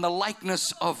image and the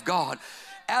likeness of God.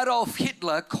 Adolf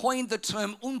Hitler coined the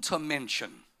term Untermenschen.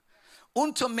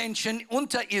 Untermenschen,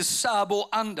 unter is sub or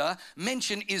under,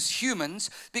 Menschen is humans,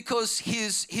 because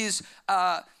his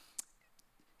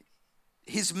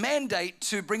mandate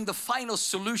to bring the final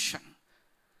solution,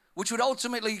 which would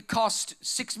ultimately cost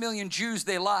 6 million Jews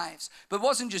their lives. But it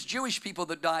wasn't just Jewish people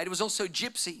that died, it was also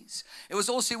gypsies. It was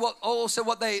also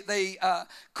what they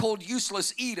called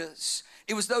useless eaters.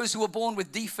 It was those who were born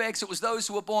with defects. It was those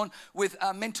who were born with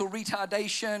mental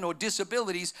retardation or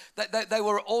disabilities that they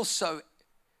were also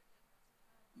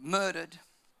murdered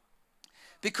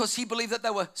because he believed that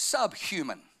they were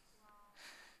subhuman.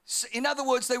 In other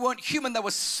words, they weren't human, they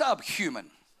were subhuman.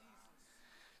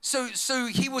 So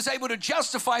he was able to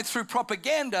justify through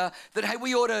propaganda that, hey,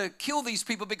 we ought to kill these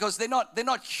people because they're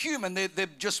not human, they're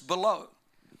just below.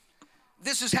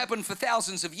 This has happened for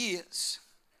thousands of years.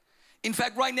 In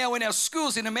fact, right now in our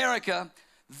schools in America,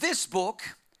 this book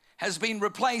has been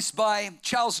replaced by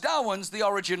Charles Darwin's The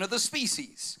Origin of the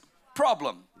Species.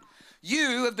 Problem.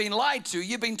 You have been lied to.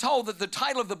 You've been told that the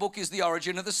title of the book is The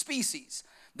Origin of the Species.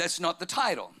 That's not the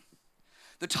title.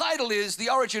 The title is The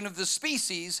Origin of the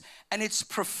Species and its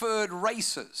Preferred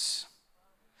Races.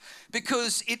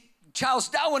 Because Charles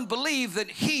Darwin believed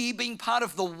that he, being part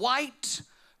of the white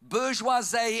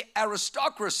bourgeoisie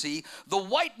aristocracy, the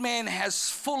white man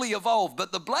has fully evolved,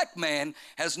 but the black man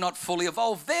has not fully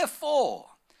evolved. Therefore,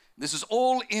 this is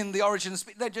all in The Origin of the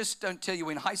Species. They just don't tell you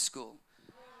in high school.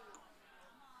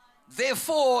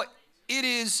 Therefore, it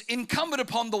is incumbent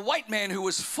upon the white man who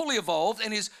is fully evolved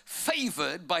and is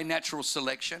favored by natural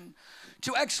selection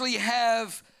to actually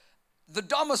have the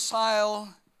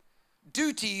domicile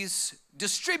duties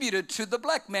distributed to the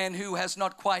black man who has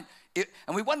not quite.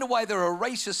 And we wonder why there are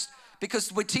racists,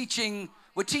 because we're teaching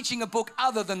a book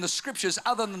other than the Scriptures,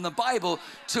 other than the Bible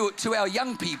to our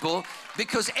young people,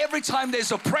 because every time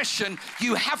there's oppression,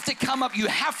 you have to come up, you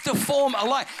have to form a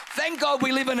line. Thank God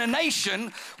we live in a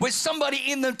nation where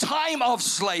somebody in the time of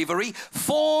slavery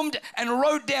formed and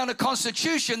wrote down a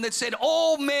constitution that said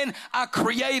all men are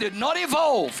created, not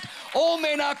evolved. All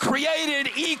men are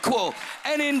created equal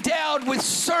and endowed with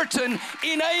certain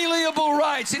inalienable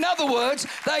rights. In other words,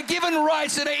 they're given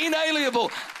rights that are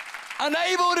inalienable,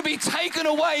 unable to be taken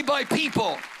away by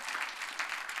people.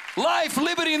 Life,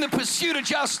 liberty, and the pursuit of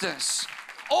justice.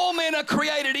 All men are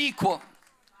created equal.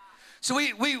 So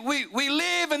we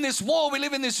live in this war, we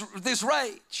live in this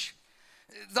rage.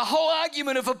 The whole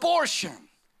argument of abortion.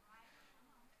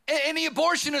 Any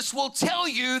abortionist will tell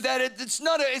you that it's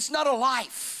not a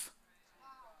life.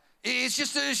 It's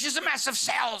just a mass of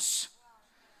cells.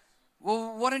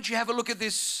 Well, why don't you have a look at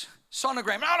this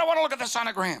sonogram? No, I don't want to look at the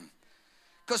sonogram.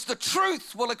 Because the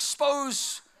truth will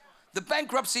expose the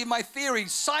bankruptcy of my theory.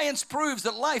 Science proves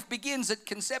that life begins at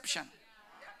conception.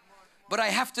 But I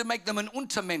have to make them an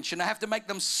Untermenschen. I have to make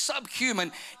them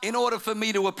subhuman in order for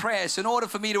me to oppress, in order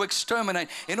for me to exterminate,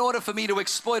 in order for me to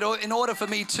exploit, or in order for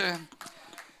me to...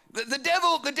 The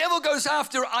devil goes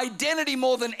after identity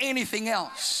more than anything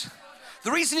else.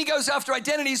 The reason he goes after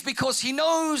identity is because he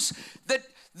knows that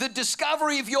the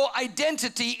discovery of your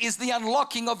identity is the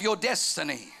unlocking of your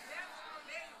destiny.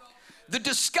 The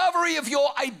discovery of your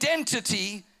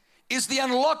identity is the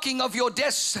unlocking of your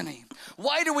destiny.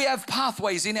 Why do we have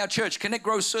pathways in our church? Connect,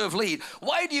 Grow, Serve, Lead.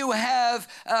 Why do you have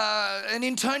an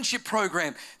internship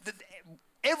program?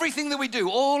 Everything that we do,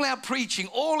 all our preaching,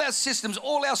 all our systems,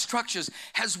 all our structures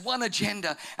has one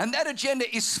agenda. And that agenda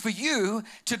is for you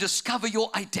to discover your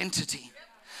identity.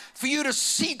 For you to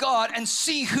see God and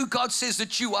see who God says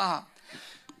that you are.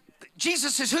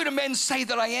 Jesus says, who do men say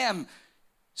that I am?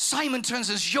 Simon turns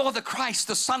and says, you're the Christ,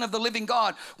 the Son of the living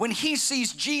God. When he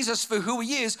sees Jesus for who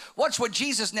he is, watch what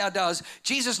Jesus now does.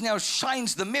 Jesus now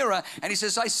shines the mirror and he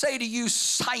says, I say to you,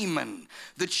 Simon,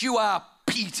 that you are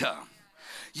Peter.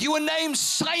 You were named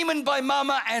Simon by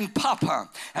mama and papa,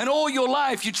 and all your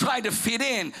life you tried to fit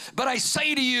in. But I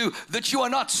say to you that you are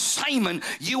not Simon,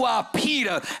 you are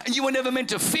Peter, and you were never meant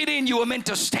to fit in, you were meant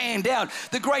to stand out.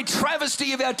 The great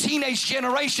travesty of our teenage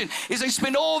generation is they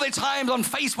spend all their time on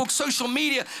Facebook, social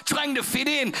media, trying to fit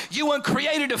in. You weren't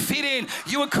created to fit in,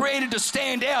 you were created to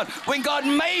stand out. When God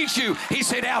made you, He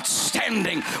said,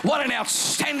 outstanding. What an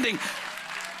outstanding.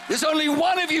 There's only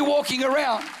one of you walking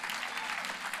around.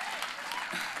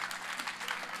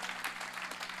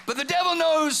 But the devil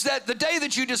knows that the day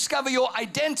that you discover your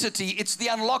identity, it's the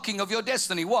unlocking of your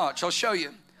destiny. Watch, I'll show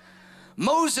you.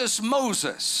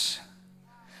 Moses.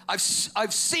 I've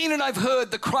seen and I've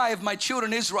heard the cry of my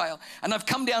children Israel, and I've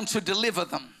come down to deliver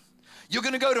them. You're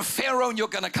going to go to Pharaoh and you're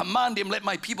going to command him, let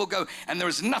my people go. And there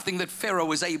is nothing that Pharaoh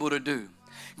was able to do.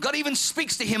 God even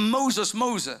speaks to him,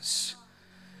 Moses.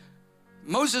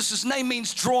 Moses' name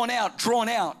means drawn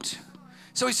out.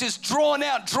 So he says, drawn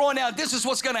out. This is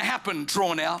what's going to happen,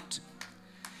 drawn out.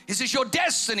 He says, your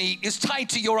destiny is tied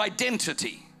to your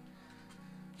identity.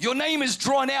 Your name is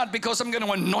drawn out because I'm going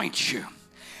to anoint you.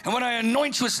 And when I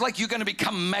anoint you, it's like you're going to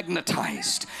become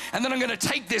magnetized. And then I'm going to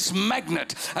take this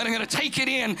magnet and I'm going to take it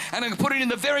in and I'm going to put it in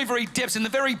the very, very depths, in the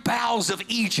very bowels of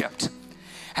Egypt.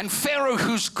 And Pharaoh,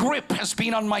 whose grip has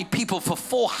been on my people for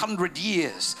 400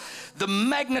 years, the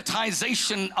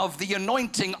magnetization of the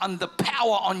anointing and the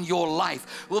power on your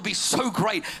life will be so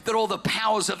great that all the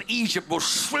powers of Egypt will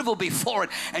shrivel before it,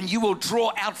 and you will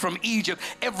draw out from Egypt.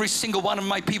 Every single one of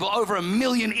my people, over 1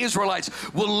 million Israelites,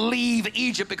 will leave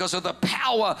Egypt because of the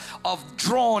power of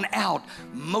drawn out.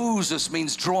 Moses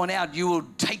means drawn out. You will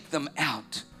take them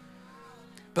out.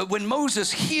 But when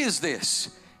Moses hears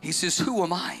this, he says, who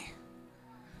am I?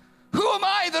 Who am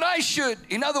I that I should?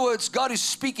 In other words, God is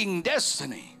speaking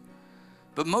destiny.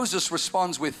 But Moses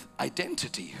responds with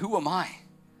identity. Who am I?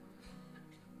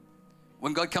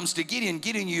 When God comes to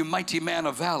Gideon, you mighty man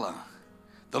of valor.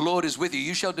 The Lord is with you.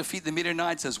 You shall defeat the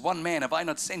Midianites as one man. Have I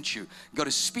not sent you? God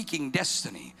is speaking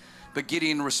destiny. But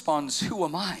Gideon responds, who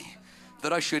am I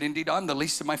that I should? Indeed, I'm the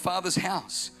least in my father's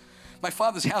house. My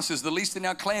father's house is the least in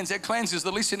our clans. Our clans is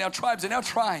the least in our tribes. And our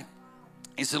tribe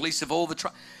is the least of all the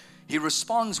tribes. He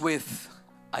responds with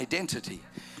identity.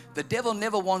 The devil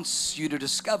never wants you to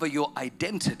discover your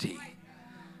identity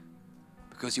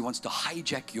because he wants to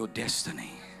hijack your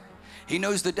destiny. He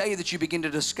knows the day that you begin to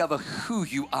discover who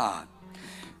you are.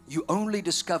 You only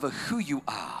discover who you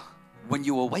are when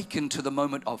you awaken to the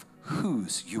moment of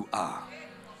whose you are.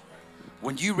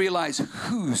 When you realize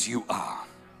whose you are,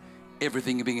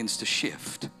 everything begins to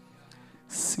shift.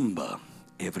 Simba,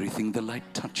 everything the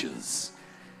light touches.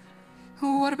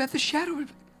 Oh, what about the shadow?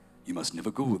 You must never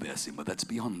go there, Simba. That's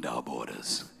beyond our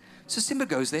borders. So Simba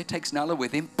goes there, takes Nala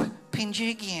with him.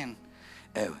 Pinji again.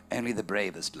 Oh, only the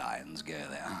bravest lions go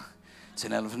there. It's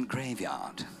an elephant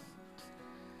graveyard.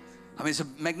 I mean, it's a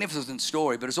magnificent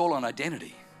story, but it's all on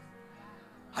identity.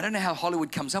 I don't know how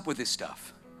Hollywood comes up with this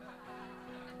stuff.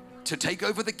 To take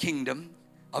over the kingdom,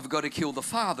 I've got to kill the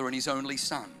father and his only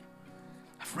son.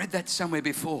 I've read that somewhere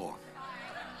before.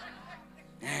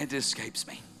 It escapes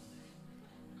me.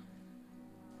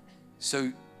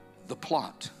 So the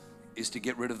plot is to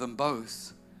get rid of them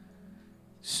both.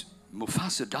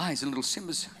 Mufasa dies and little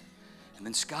Simba's, and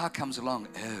then Scar comes along.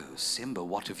 Oh, Simba,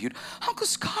 what have you done? Uncle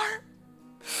Scar,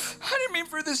 I didn't mean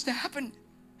for this to happen.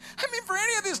 I didn't mean for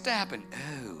any of this to happen.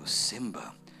 Oh,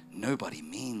 Simba, nobody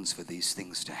means for these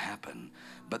things to happen,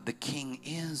 but the king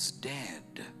is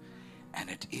dead, and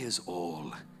it is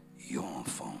all your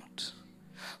fault.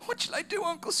 What shall I do,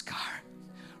 Uncle Scar?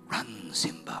 Run,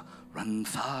 Simba, run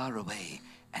far away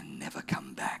and never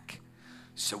come back.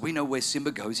 So we know where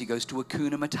Simba goes. He goes to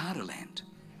Hakuna Matata land.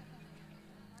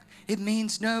 It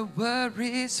means no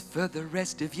worries for the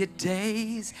rest of your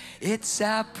days. It's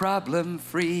our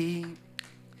problem-free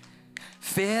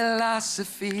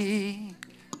philosophy.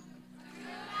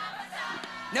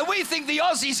 Now we think the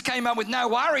Aussies came up with no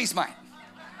worries, mate.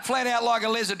 Flat out like a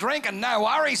lizard drinking, no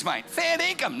worries, mate. Fair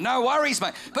income, no worries,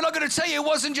 mate. But I've got to tell you, it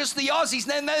wasn't just the Aussies.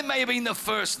 Now, they may have been the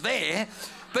first there,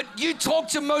 but you talk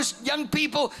to most young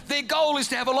people, their goal is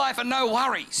to have a life of no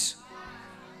worries.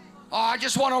 Oh, I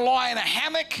just want to lie in a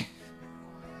hammock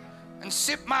and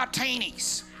sip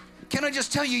martinis. Can I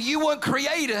just tell you, you weren't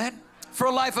created for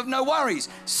a life of no worries.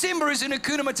 Simba is in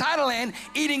Hakuna Matata land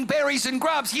eating berries and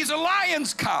grubs. He's a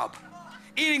lion's cub.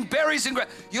 Eating berries and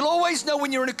grapes. You'll always know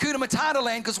when you're in Hakuna Matata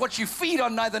land because what you feed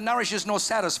on neither nourishes nor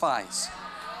satisfies.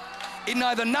 It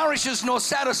neither nourishes nor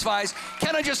satisfies.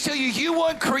 Can I just tell you, you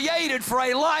weren't created for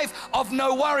a life of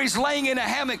no worries laying in a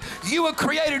hammock. You were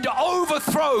created to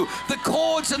overthrow the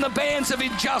cords and the bands of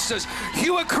injustice.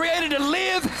 You were created to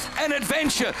live an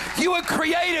adventure. You were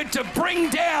created to bring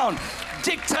down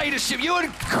dictatorship. You were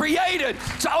created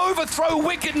to overthrow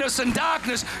wickedness and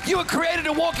darkness. You were created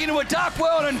to walk into a dark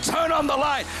world and turn on the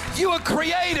light. You were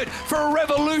created for a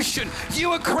revolution. You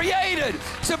were created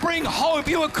to bring hope.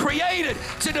 You were created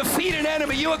to defeat an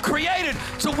enemy. You were created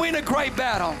to win a great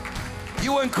battle.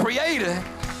 You weren't created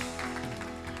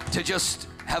to just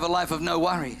have a life of no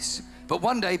worries. But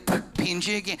one day,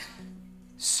 Pinji again.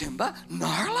 Simba,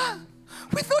 Nala,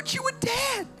 we thought you were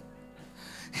dead.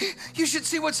 You should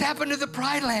see what's happened to the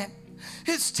Pride Land.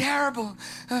 It's terrible.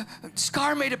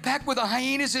 Scar made a pact with the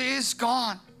hyenas. It is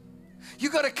gone. You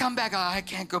got to come back. Oh, I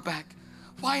can't go back.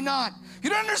 Why not? You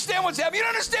don't understand what's happened. You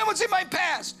don't understand what's in my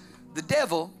past. The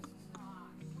devil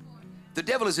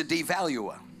is a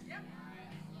devaluer.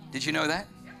 Did you know that?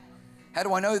 How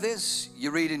do I know this?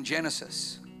 You read in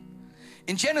Genesis.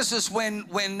 In Genesis,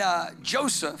 when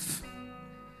Joseph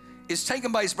is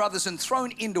taken by his brothers and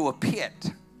thrown into a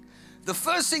pit, the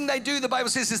first thing they do, the Bible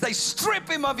says, is they strip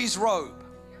him of his robe.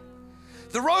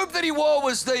 The robe that he wore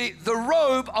was the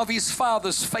robe of his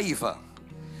father's favor.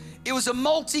 It was a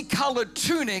multicolored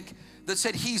tunic that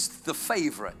said he's the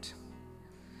favorite.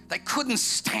 They couldn't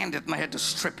stand it and they had to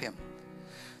strip him.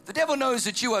 The devil knows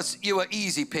that you are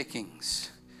easy pickings.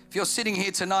 If you're sitting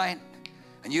here tonight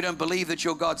and you don't believe that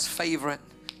you're God's favorite,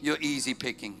 you're easy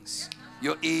pickings.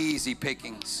 You're easy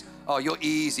pickings. Oh, you're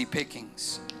easy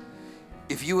pickings.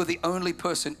 If you were the only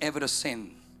person ever to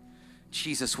sin,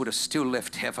 Jesus would have still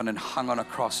left heaven and hung on a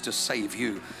cross to save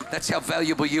you. That's how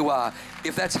valuable you are.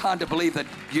 If that's hard to believe, that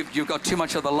you've got too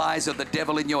much of the lies of the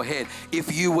devil in your head.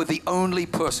 If you were the only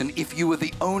person, if you were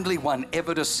the only one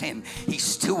ever to sin, he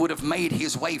still would have made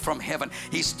his way from heaven.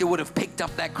 He still would have picked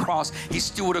up that cross. He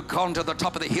still would have gone to the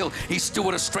top of the hill. He still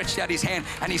would have stretched out his hand,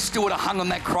 and he still would have hung on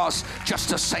that cross just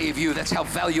to save you. That's how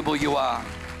valuable you are.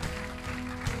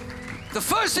 The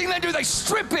first thing they do, they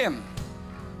strip him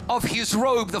of his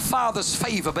robe, the Father's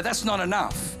favor, but that's not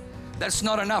enough. That's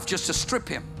not enough just to strip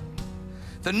him.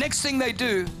 The next thing they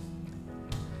do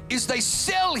is they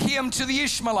sell him to the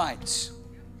Ishmaelites.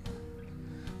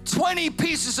 20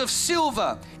 pieces of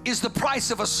silver is the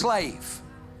price of a slave.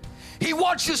 He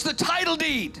watches the title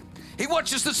deed. He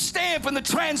watches the stamp and the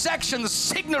transaction, the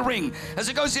signet ring, as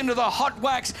it goes into the hot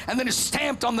wax and then is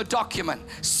stamped on the document,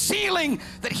 sealing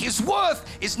that his worth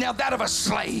is now that of a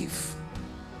slave.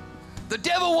 The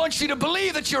devil wants you to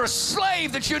believe that you're a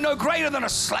slave, that you're no greater than a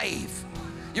slave.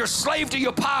 You're a slave to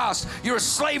your past. You're a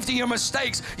slave to your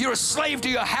mistakes. You're a slave to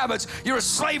your habits. You're a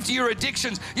slave to your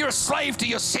addictions. You're a slave to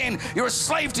your sin. You're a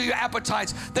slave to your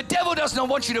appetites. The devil does not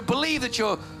want you to believe that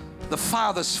you're the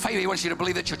Father's favor. He wants you to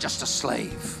believe that you're just a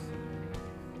slave.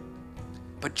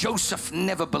 But Joseph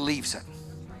never believes it.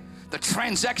 The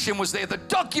transaction was there. The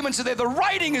documents are there. The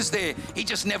writing is there. He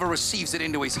just never receives it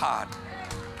into his heart.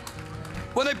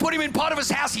 When they put him in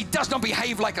Potiphar's house, he does not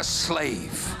behave like a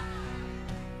slave.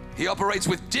 He operates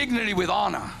with dignity, with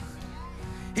honor.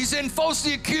 He's then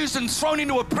falsely accused and thrown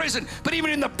into a prison. But even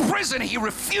in the prison, he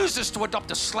refuses to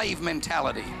adopt a slave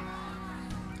mentality.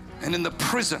 And in the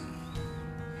prison,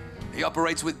 he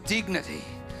operates with dignity.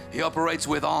 He operates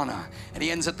with honor. And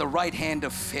he ends at the right hand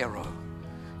of Pharaoh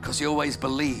because he always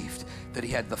believed that he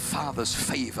had the Father's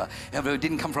favor. And if it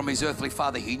didn't come from his earthly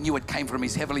father, he knew it came from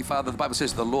his heavenly Father. The Bible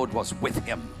says the Lord was with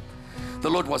him. The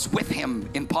Lord was with him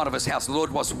in Potiphar's house. The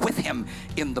Lord was with him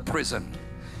in the prison.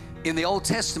 In the Old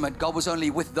Testament, God was only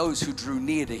with those who drew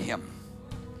near to him.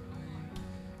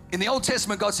 In the Old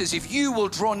Testament, God says, if you will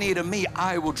draw near to me,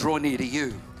 I will draw near to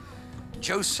you.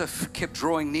 Joseph kept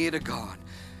drawing near to God,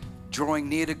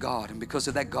 and because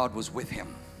of that, God was with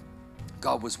him.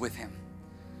 God was with him.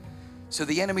 So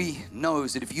the enemy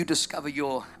knows that if you discover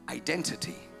your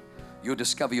identity, you'll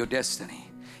discover your destiny.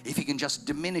 If he can just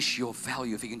diminish your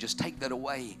value, if he can just take that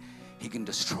away, he can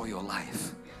destroy your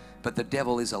life. But the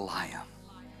devil is a liar.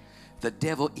 The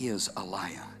devil is a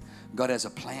liar. God has a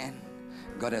plan.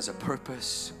 God has a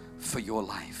purpose for your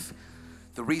life.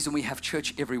 The reason we have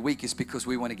church every week is because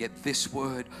we want to get this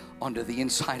word onto the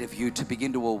inside of you to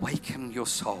begin to awaken your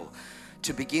soul,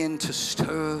 to begin to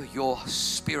stir your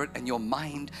spirit and your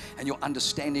mind and your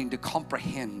understanding to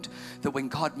comprehend that when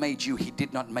God made you, he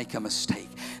did not make a mistake.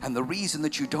 And the reason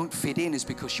that you don't fit in is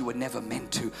because you were never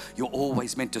meant to. You're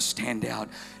always meant to stand out.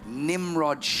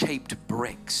 Nimrod-shaped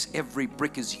bricks. Every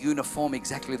brick is uniform,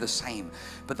 exactly the same.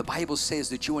 But the Bible says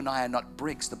that you and I are not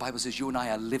bricks. The Bible says you and I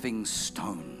are living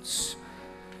stones.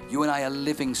 You and I are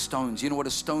living stones. You know what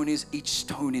a stone is? Each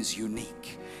stone is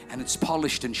unique. and it's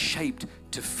polished and shaped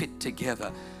to fit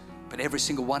together. But every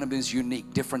single one of them is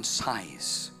unique, different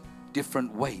size,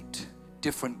 different weight,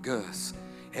 different girth.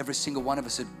 Every single one of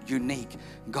us are unique.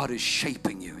 God is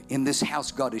shaping you. In this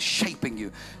house, God is shaping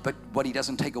you. But what He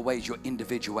doesn't take away is your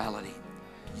individuality.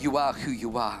 You are who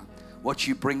you are. What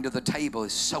you bring to the table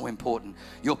is so important.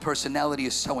 Your personality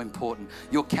is so important.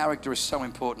 Your character is so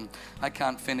important. I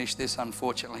can't finish this,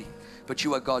 unfortunately. But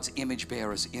you are God's image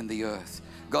bearers in the earth.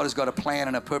 God has got a plan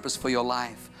and a purpose for your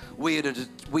life.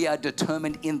 We are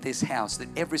determined in this house that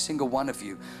every single one of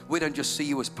you, we don't just see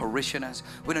you as parishioners.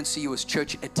 We don't see you as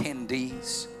church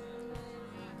attendees.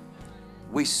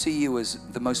 We see you as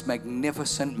the most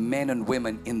magnificent men and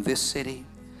women in this city.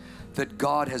 That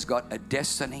God has got a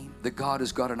destiny, that God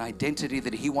has got an identity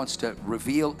that He wants to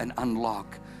reveal and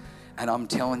unlock. And I'm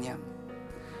telling you,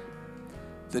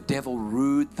 the devil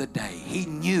ruled the day. He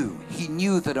knew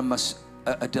that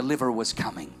a deliverer was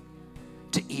coming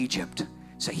to Egypt.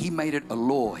 So he made it a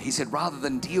law. He said, rather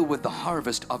than deal with the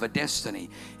harvest of a destiny,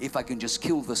 if I can just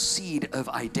kill the seed of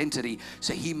identity.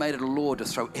 So he made it a law to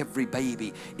throw every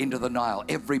baby into the Nile.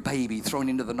 Every baby thrown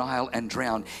into the Nile and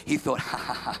drowned. He thought,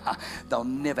 they'll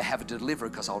never have a deliverer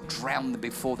because I'll drown them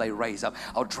before they raise up.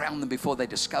 I'll drown them before they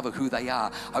discover who they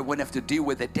are. I won't have to deal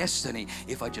with their destiny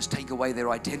if I just take away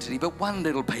their identity. But one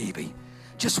little baby,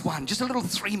 just a little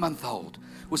 3-month-old,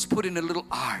 was put in a little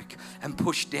ark and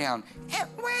pushed down.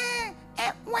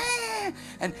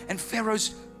 And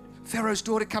Pharaoh's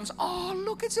daughter comes, oh,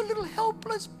 look, it's a little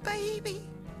helpless baby.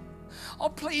 Oh,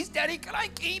 please, Daddy, can I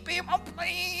keep him? Oh,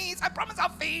 please, I promise I'll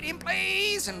feed him,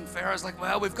 please. And Pharaoh's like,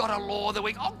 well, we've got a law that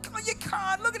oh, you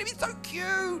can't. Look at him, he's so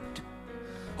cute.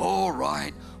 All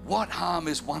right, what harm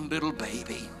is one little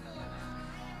baby?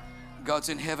 God's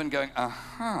in heaven going,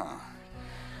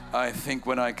 I think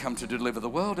when I come to deliver the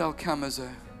world, I'll come as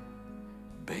a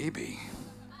baby.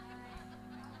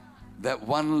 That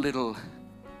one little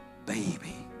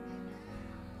baby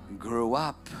grew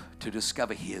up to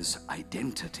discover his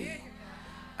identity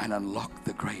and unlock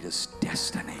the greatest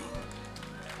destiny.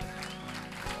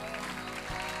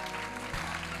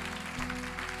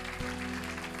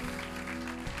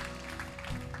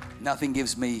 Nothing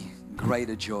gives me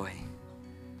greater joy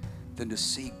than to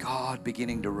see God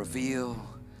beginning to reveal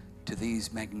to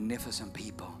these magnificent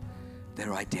people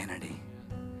their identity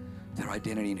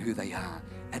in who they are.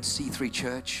 At C3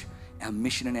 Church, our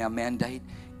mission and our mandate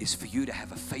is for you to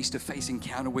have a face-to-face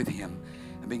encounter with Him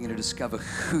and begin to discover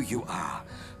who you are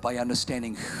by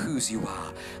understanding whose you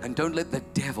are. And don't let the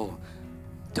devil,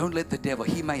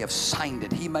 he may have signed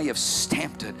it, he may have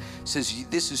stamped it, says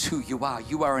this is who you are.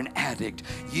 You are an addict.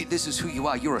 This is who you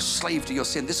are. You're a slave to your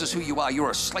sin. This is who you are. You're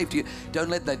a slave to you. Don't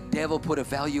let the devil put a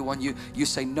value on you. You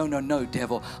say, no,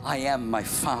 devil, I am my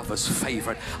Father's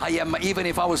favorite. I am, even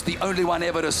if I was the only one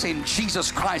ever to sin, Jesus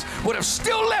Christ would have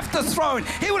still left the throne.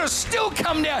 He would have still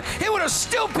come down. He would have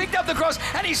still picked up the cross,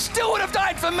 and He still would have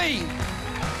died for me.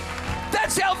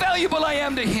 That's how valuable I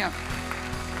am to Him.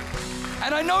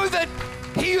 And I know that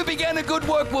He who began a good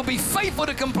work will be faithful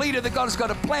to complete it, that God has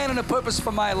got a plan and a purpose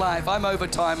for my life. I'm over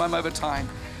time.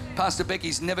 Pastor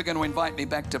Becky's never going to invite me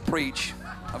back to preach.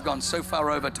 I've gone so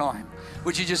far over time.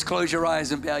 Would you just close your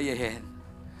eyes and bow your head?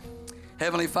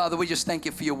 Heavenly Father, we just thank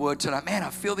You for Your word tonight. Man, I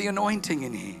feel the anointing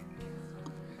in here.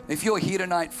 If you're here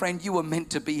tonight, friend, you were meant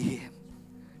to be here.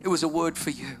 It was a word for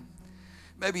you.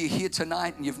 Maybe you're here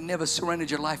tonight and you've never surrendered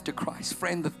your life to Christ.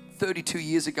 Friend, 32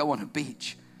 years ago on a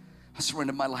beach, I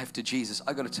surrendered my life to Jesus.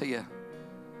 I got to tell you,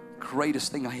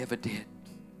 greatest thing I ever did.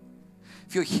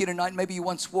 If you're here tonight, maybe you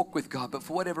once walked with God, but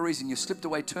for whatever reason, you slipped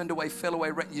away, turned away, fell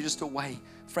away, you're just away.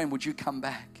 Friend, would you come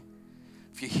back?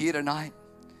 If you're here tonight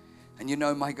and you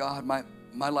know, my God,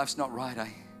 my life's not right.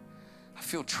 I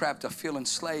feel trapped. I feel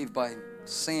enslaved by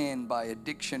sin, by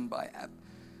addiction,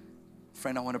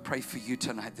 friend, I want to pray for you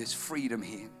tonight. There's freedom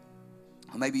here.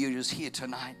 Or maybe you're just here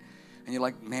tonight and you're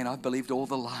like, man, I've believed all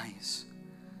the lies.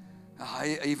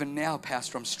 Even now,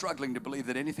 Pastor, I'm struggling to believe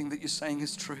that anything that you're saying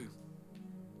is true.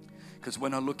 Because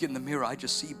when I look in the mirror, I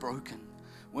just see broken.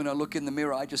 When I look in the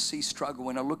mirror, I just see struggle.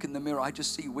 When I look in the mirror, I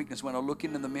just see weakness. When I look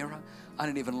into the mirror, I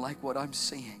don't even like what I'm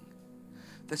seeing.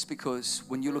 That's because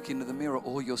when you look into the mirror,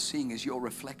 all you're seeing is your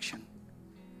reflection.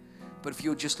 But if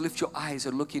you'll just lift your eyes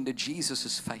and look into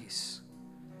Jesus' face,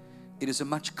 it is a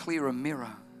much clearer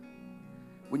mirror.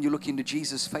 When you look into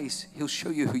Jesus' face, He'll show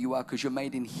you who you are because you're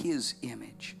made in His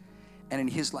image. And in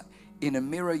His light, in a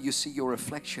mirror, you see your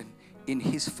reflection. In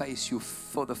His face, you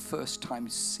for the first time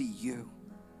see you.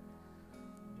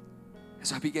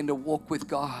 As I began to walk with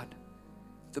God,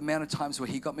 the amount of times where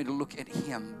He got me to look at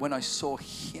Him, when I saw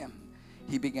Him,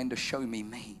 He began to show me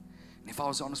me. And if I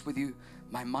was honest with you,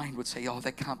 my mind would say, oh,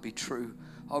 that can't be true.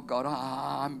 Oh, God,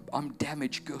 I'm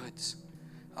damaged goods.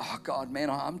 Oh, God, man,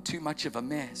 I'm too much of a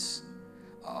mess.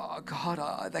 Oh,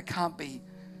 God, that can't be.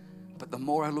 But the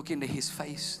more I look into his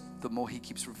face, the more he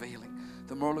keeps revealing.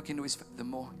 The more I look into his face, the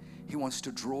more he wants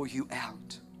to draw you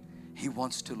out. He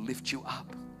wants to lift you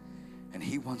up. And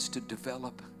he wants to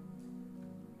develop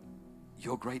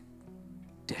your great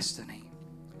destiny.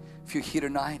 If you're here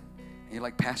tonight and you're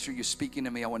like, Pastor, you're speaking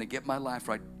to me, I want to get my life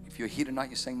right. If you're here tonight,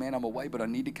 you're saying, man, I'm away, but I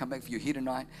need to come back. If you're here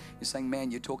tonight, you're saying,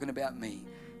 man, you're talking about me.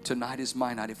 Tonight is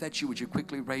my night. If that's you, would you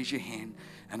quickly raise your hand?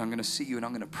 And I'm going to see you and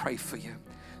I'm going to pray for you.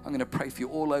 I'm going to pray for you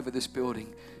all over this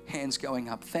building. Hands going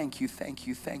up. Thank you, thank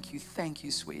you, thank you, thank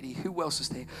you, sweetie. Who else is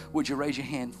there? Would you raise your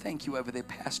hand? Thank you over there,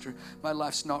 Pastor. My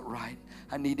life's not right.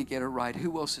 I need to get it right.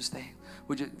 Who else is there?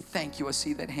 Would you? Thank you. I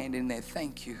see that hand in there.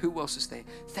 Thank you. Who else is there?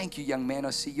 Thank you, young man. I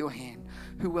see your hand.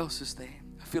 Who else is there?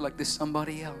 I feel like there's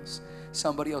somebody else.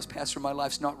 Somebody else. Pastor, my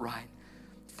life's not right.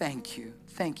 Thank you.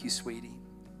 Thank you, sweetie.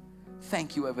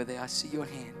 Thank you over there. I see your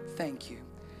hand. Thank you.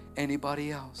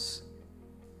 Anybody else?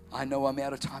 I know I'm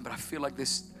out of time, but I feel like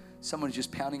there's someone just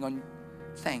pounding on.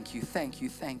 Thank you, thank you,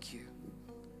 thank you.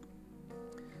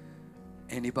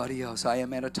 Anybody else? I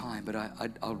am out of time, but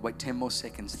I'll wait 10 more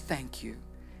seconds. Thank you.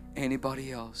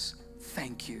 Anybody else?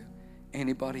 Thank you.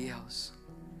 Anybody else?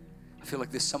 I feel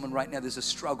like there's someone right now, there's a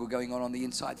struggle going on the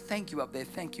inside. Thank you up there.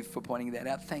 Thank you for pointing that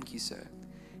out. Thank you, sir.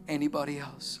 Anybody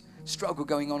else? Struggle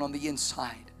going on the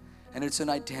inside, and it's an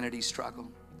identity struggle.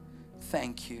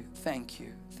 Thank you, thank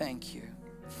you, thank you.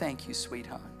 Thank you,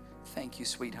 sweetheart. Thank you,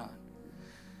 sweetheart.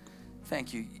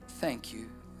 Thank you, thank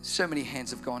you. So many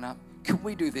hands have gone up. Can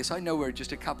we do this? I know we're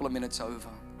just a couple of minutes over.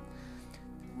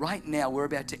 Right now, we're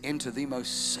about to enter the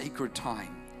most sacred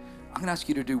time. I'm going to ask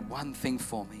you to do one thing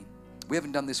for me. We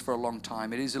haven't done this for a long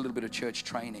time. It is a little bit of church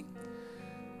training.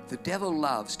 The devil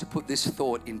loves to put this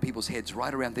thought in people's heads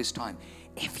right around this time.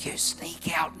 If you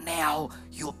sneak out now,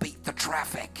 you'll beat the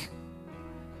traffic.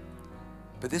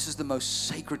 But this is the most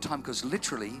sacred time because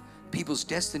literally people's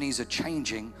destinies are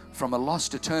changing from a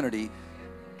lost eternity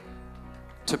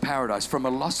to paradise, from a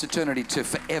lost eternity to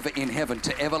forever in heaven,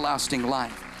 to everlasting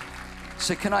life.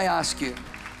 So can I ask you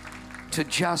to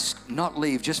just not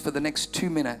leave just for the next 2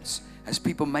 minutes as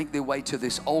people make their way to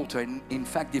this altar? And in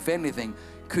fact, if anything,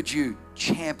 could you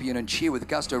champion and cheer with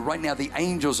gusto? Right now, the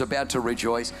angels are about to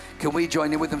rejoice. Can we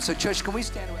join in with them? So church, can we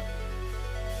stand around?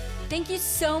 Thank you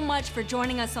so much for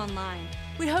joining us online.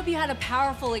 We hope you had a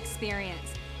powerful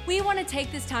experience. We want to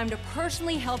take this time to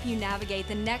personally help you navigate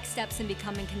the next steps in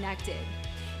becoming connected.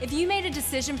 If you made a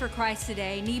decision for Christ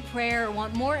today, need prayer, or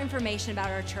want more information about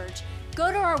our church,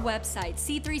 go to our website,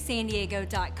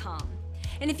 c3sandiego.com.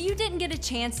 And if you didn't get a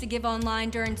chance to give online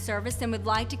during service and would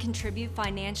like to contribute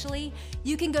financially,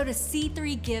 you can go to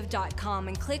c3give.com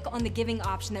and click on the giving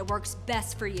option that works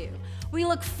best for you. We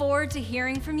look forward to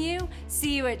hearing from you.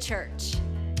 See you at church.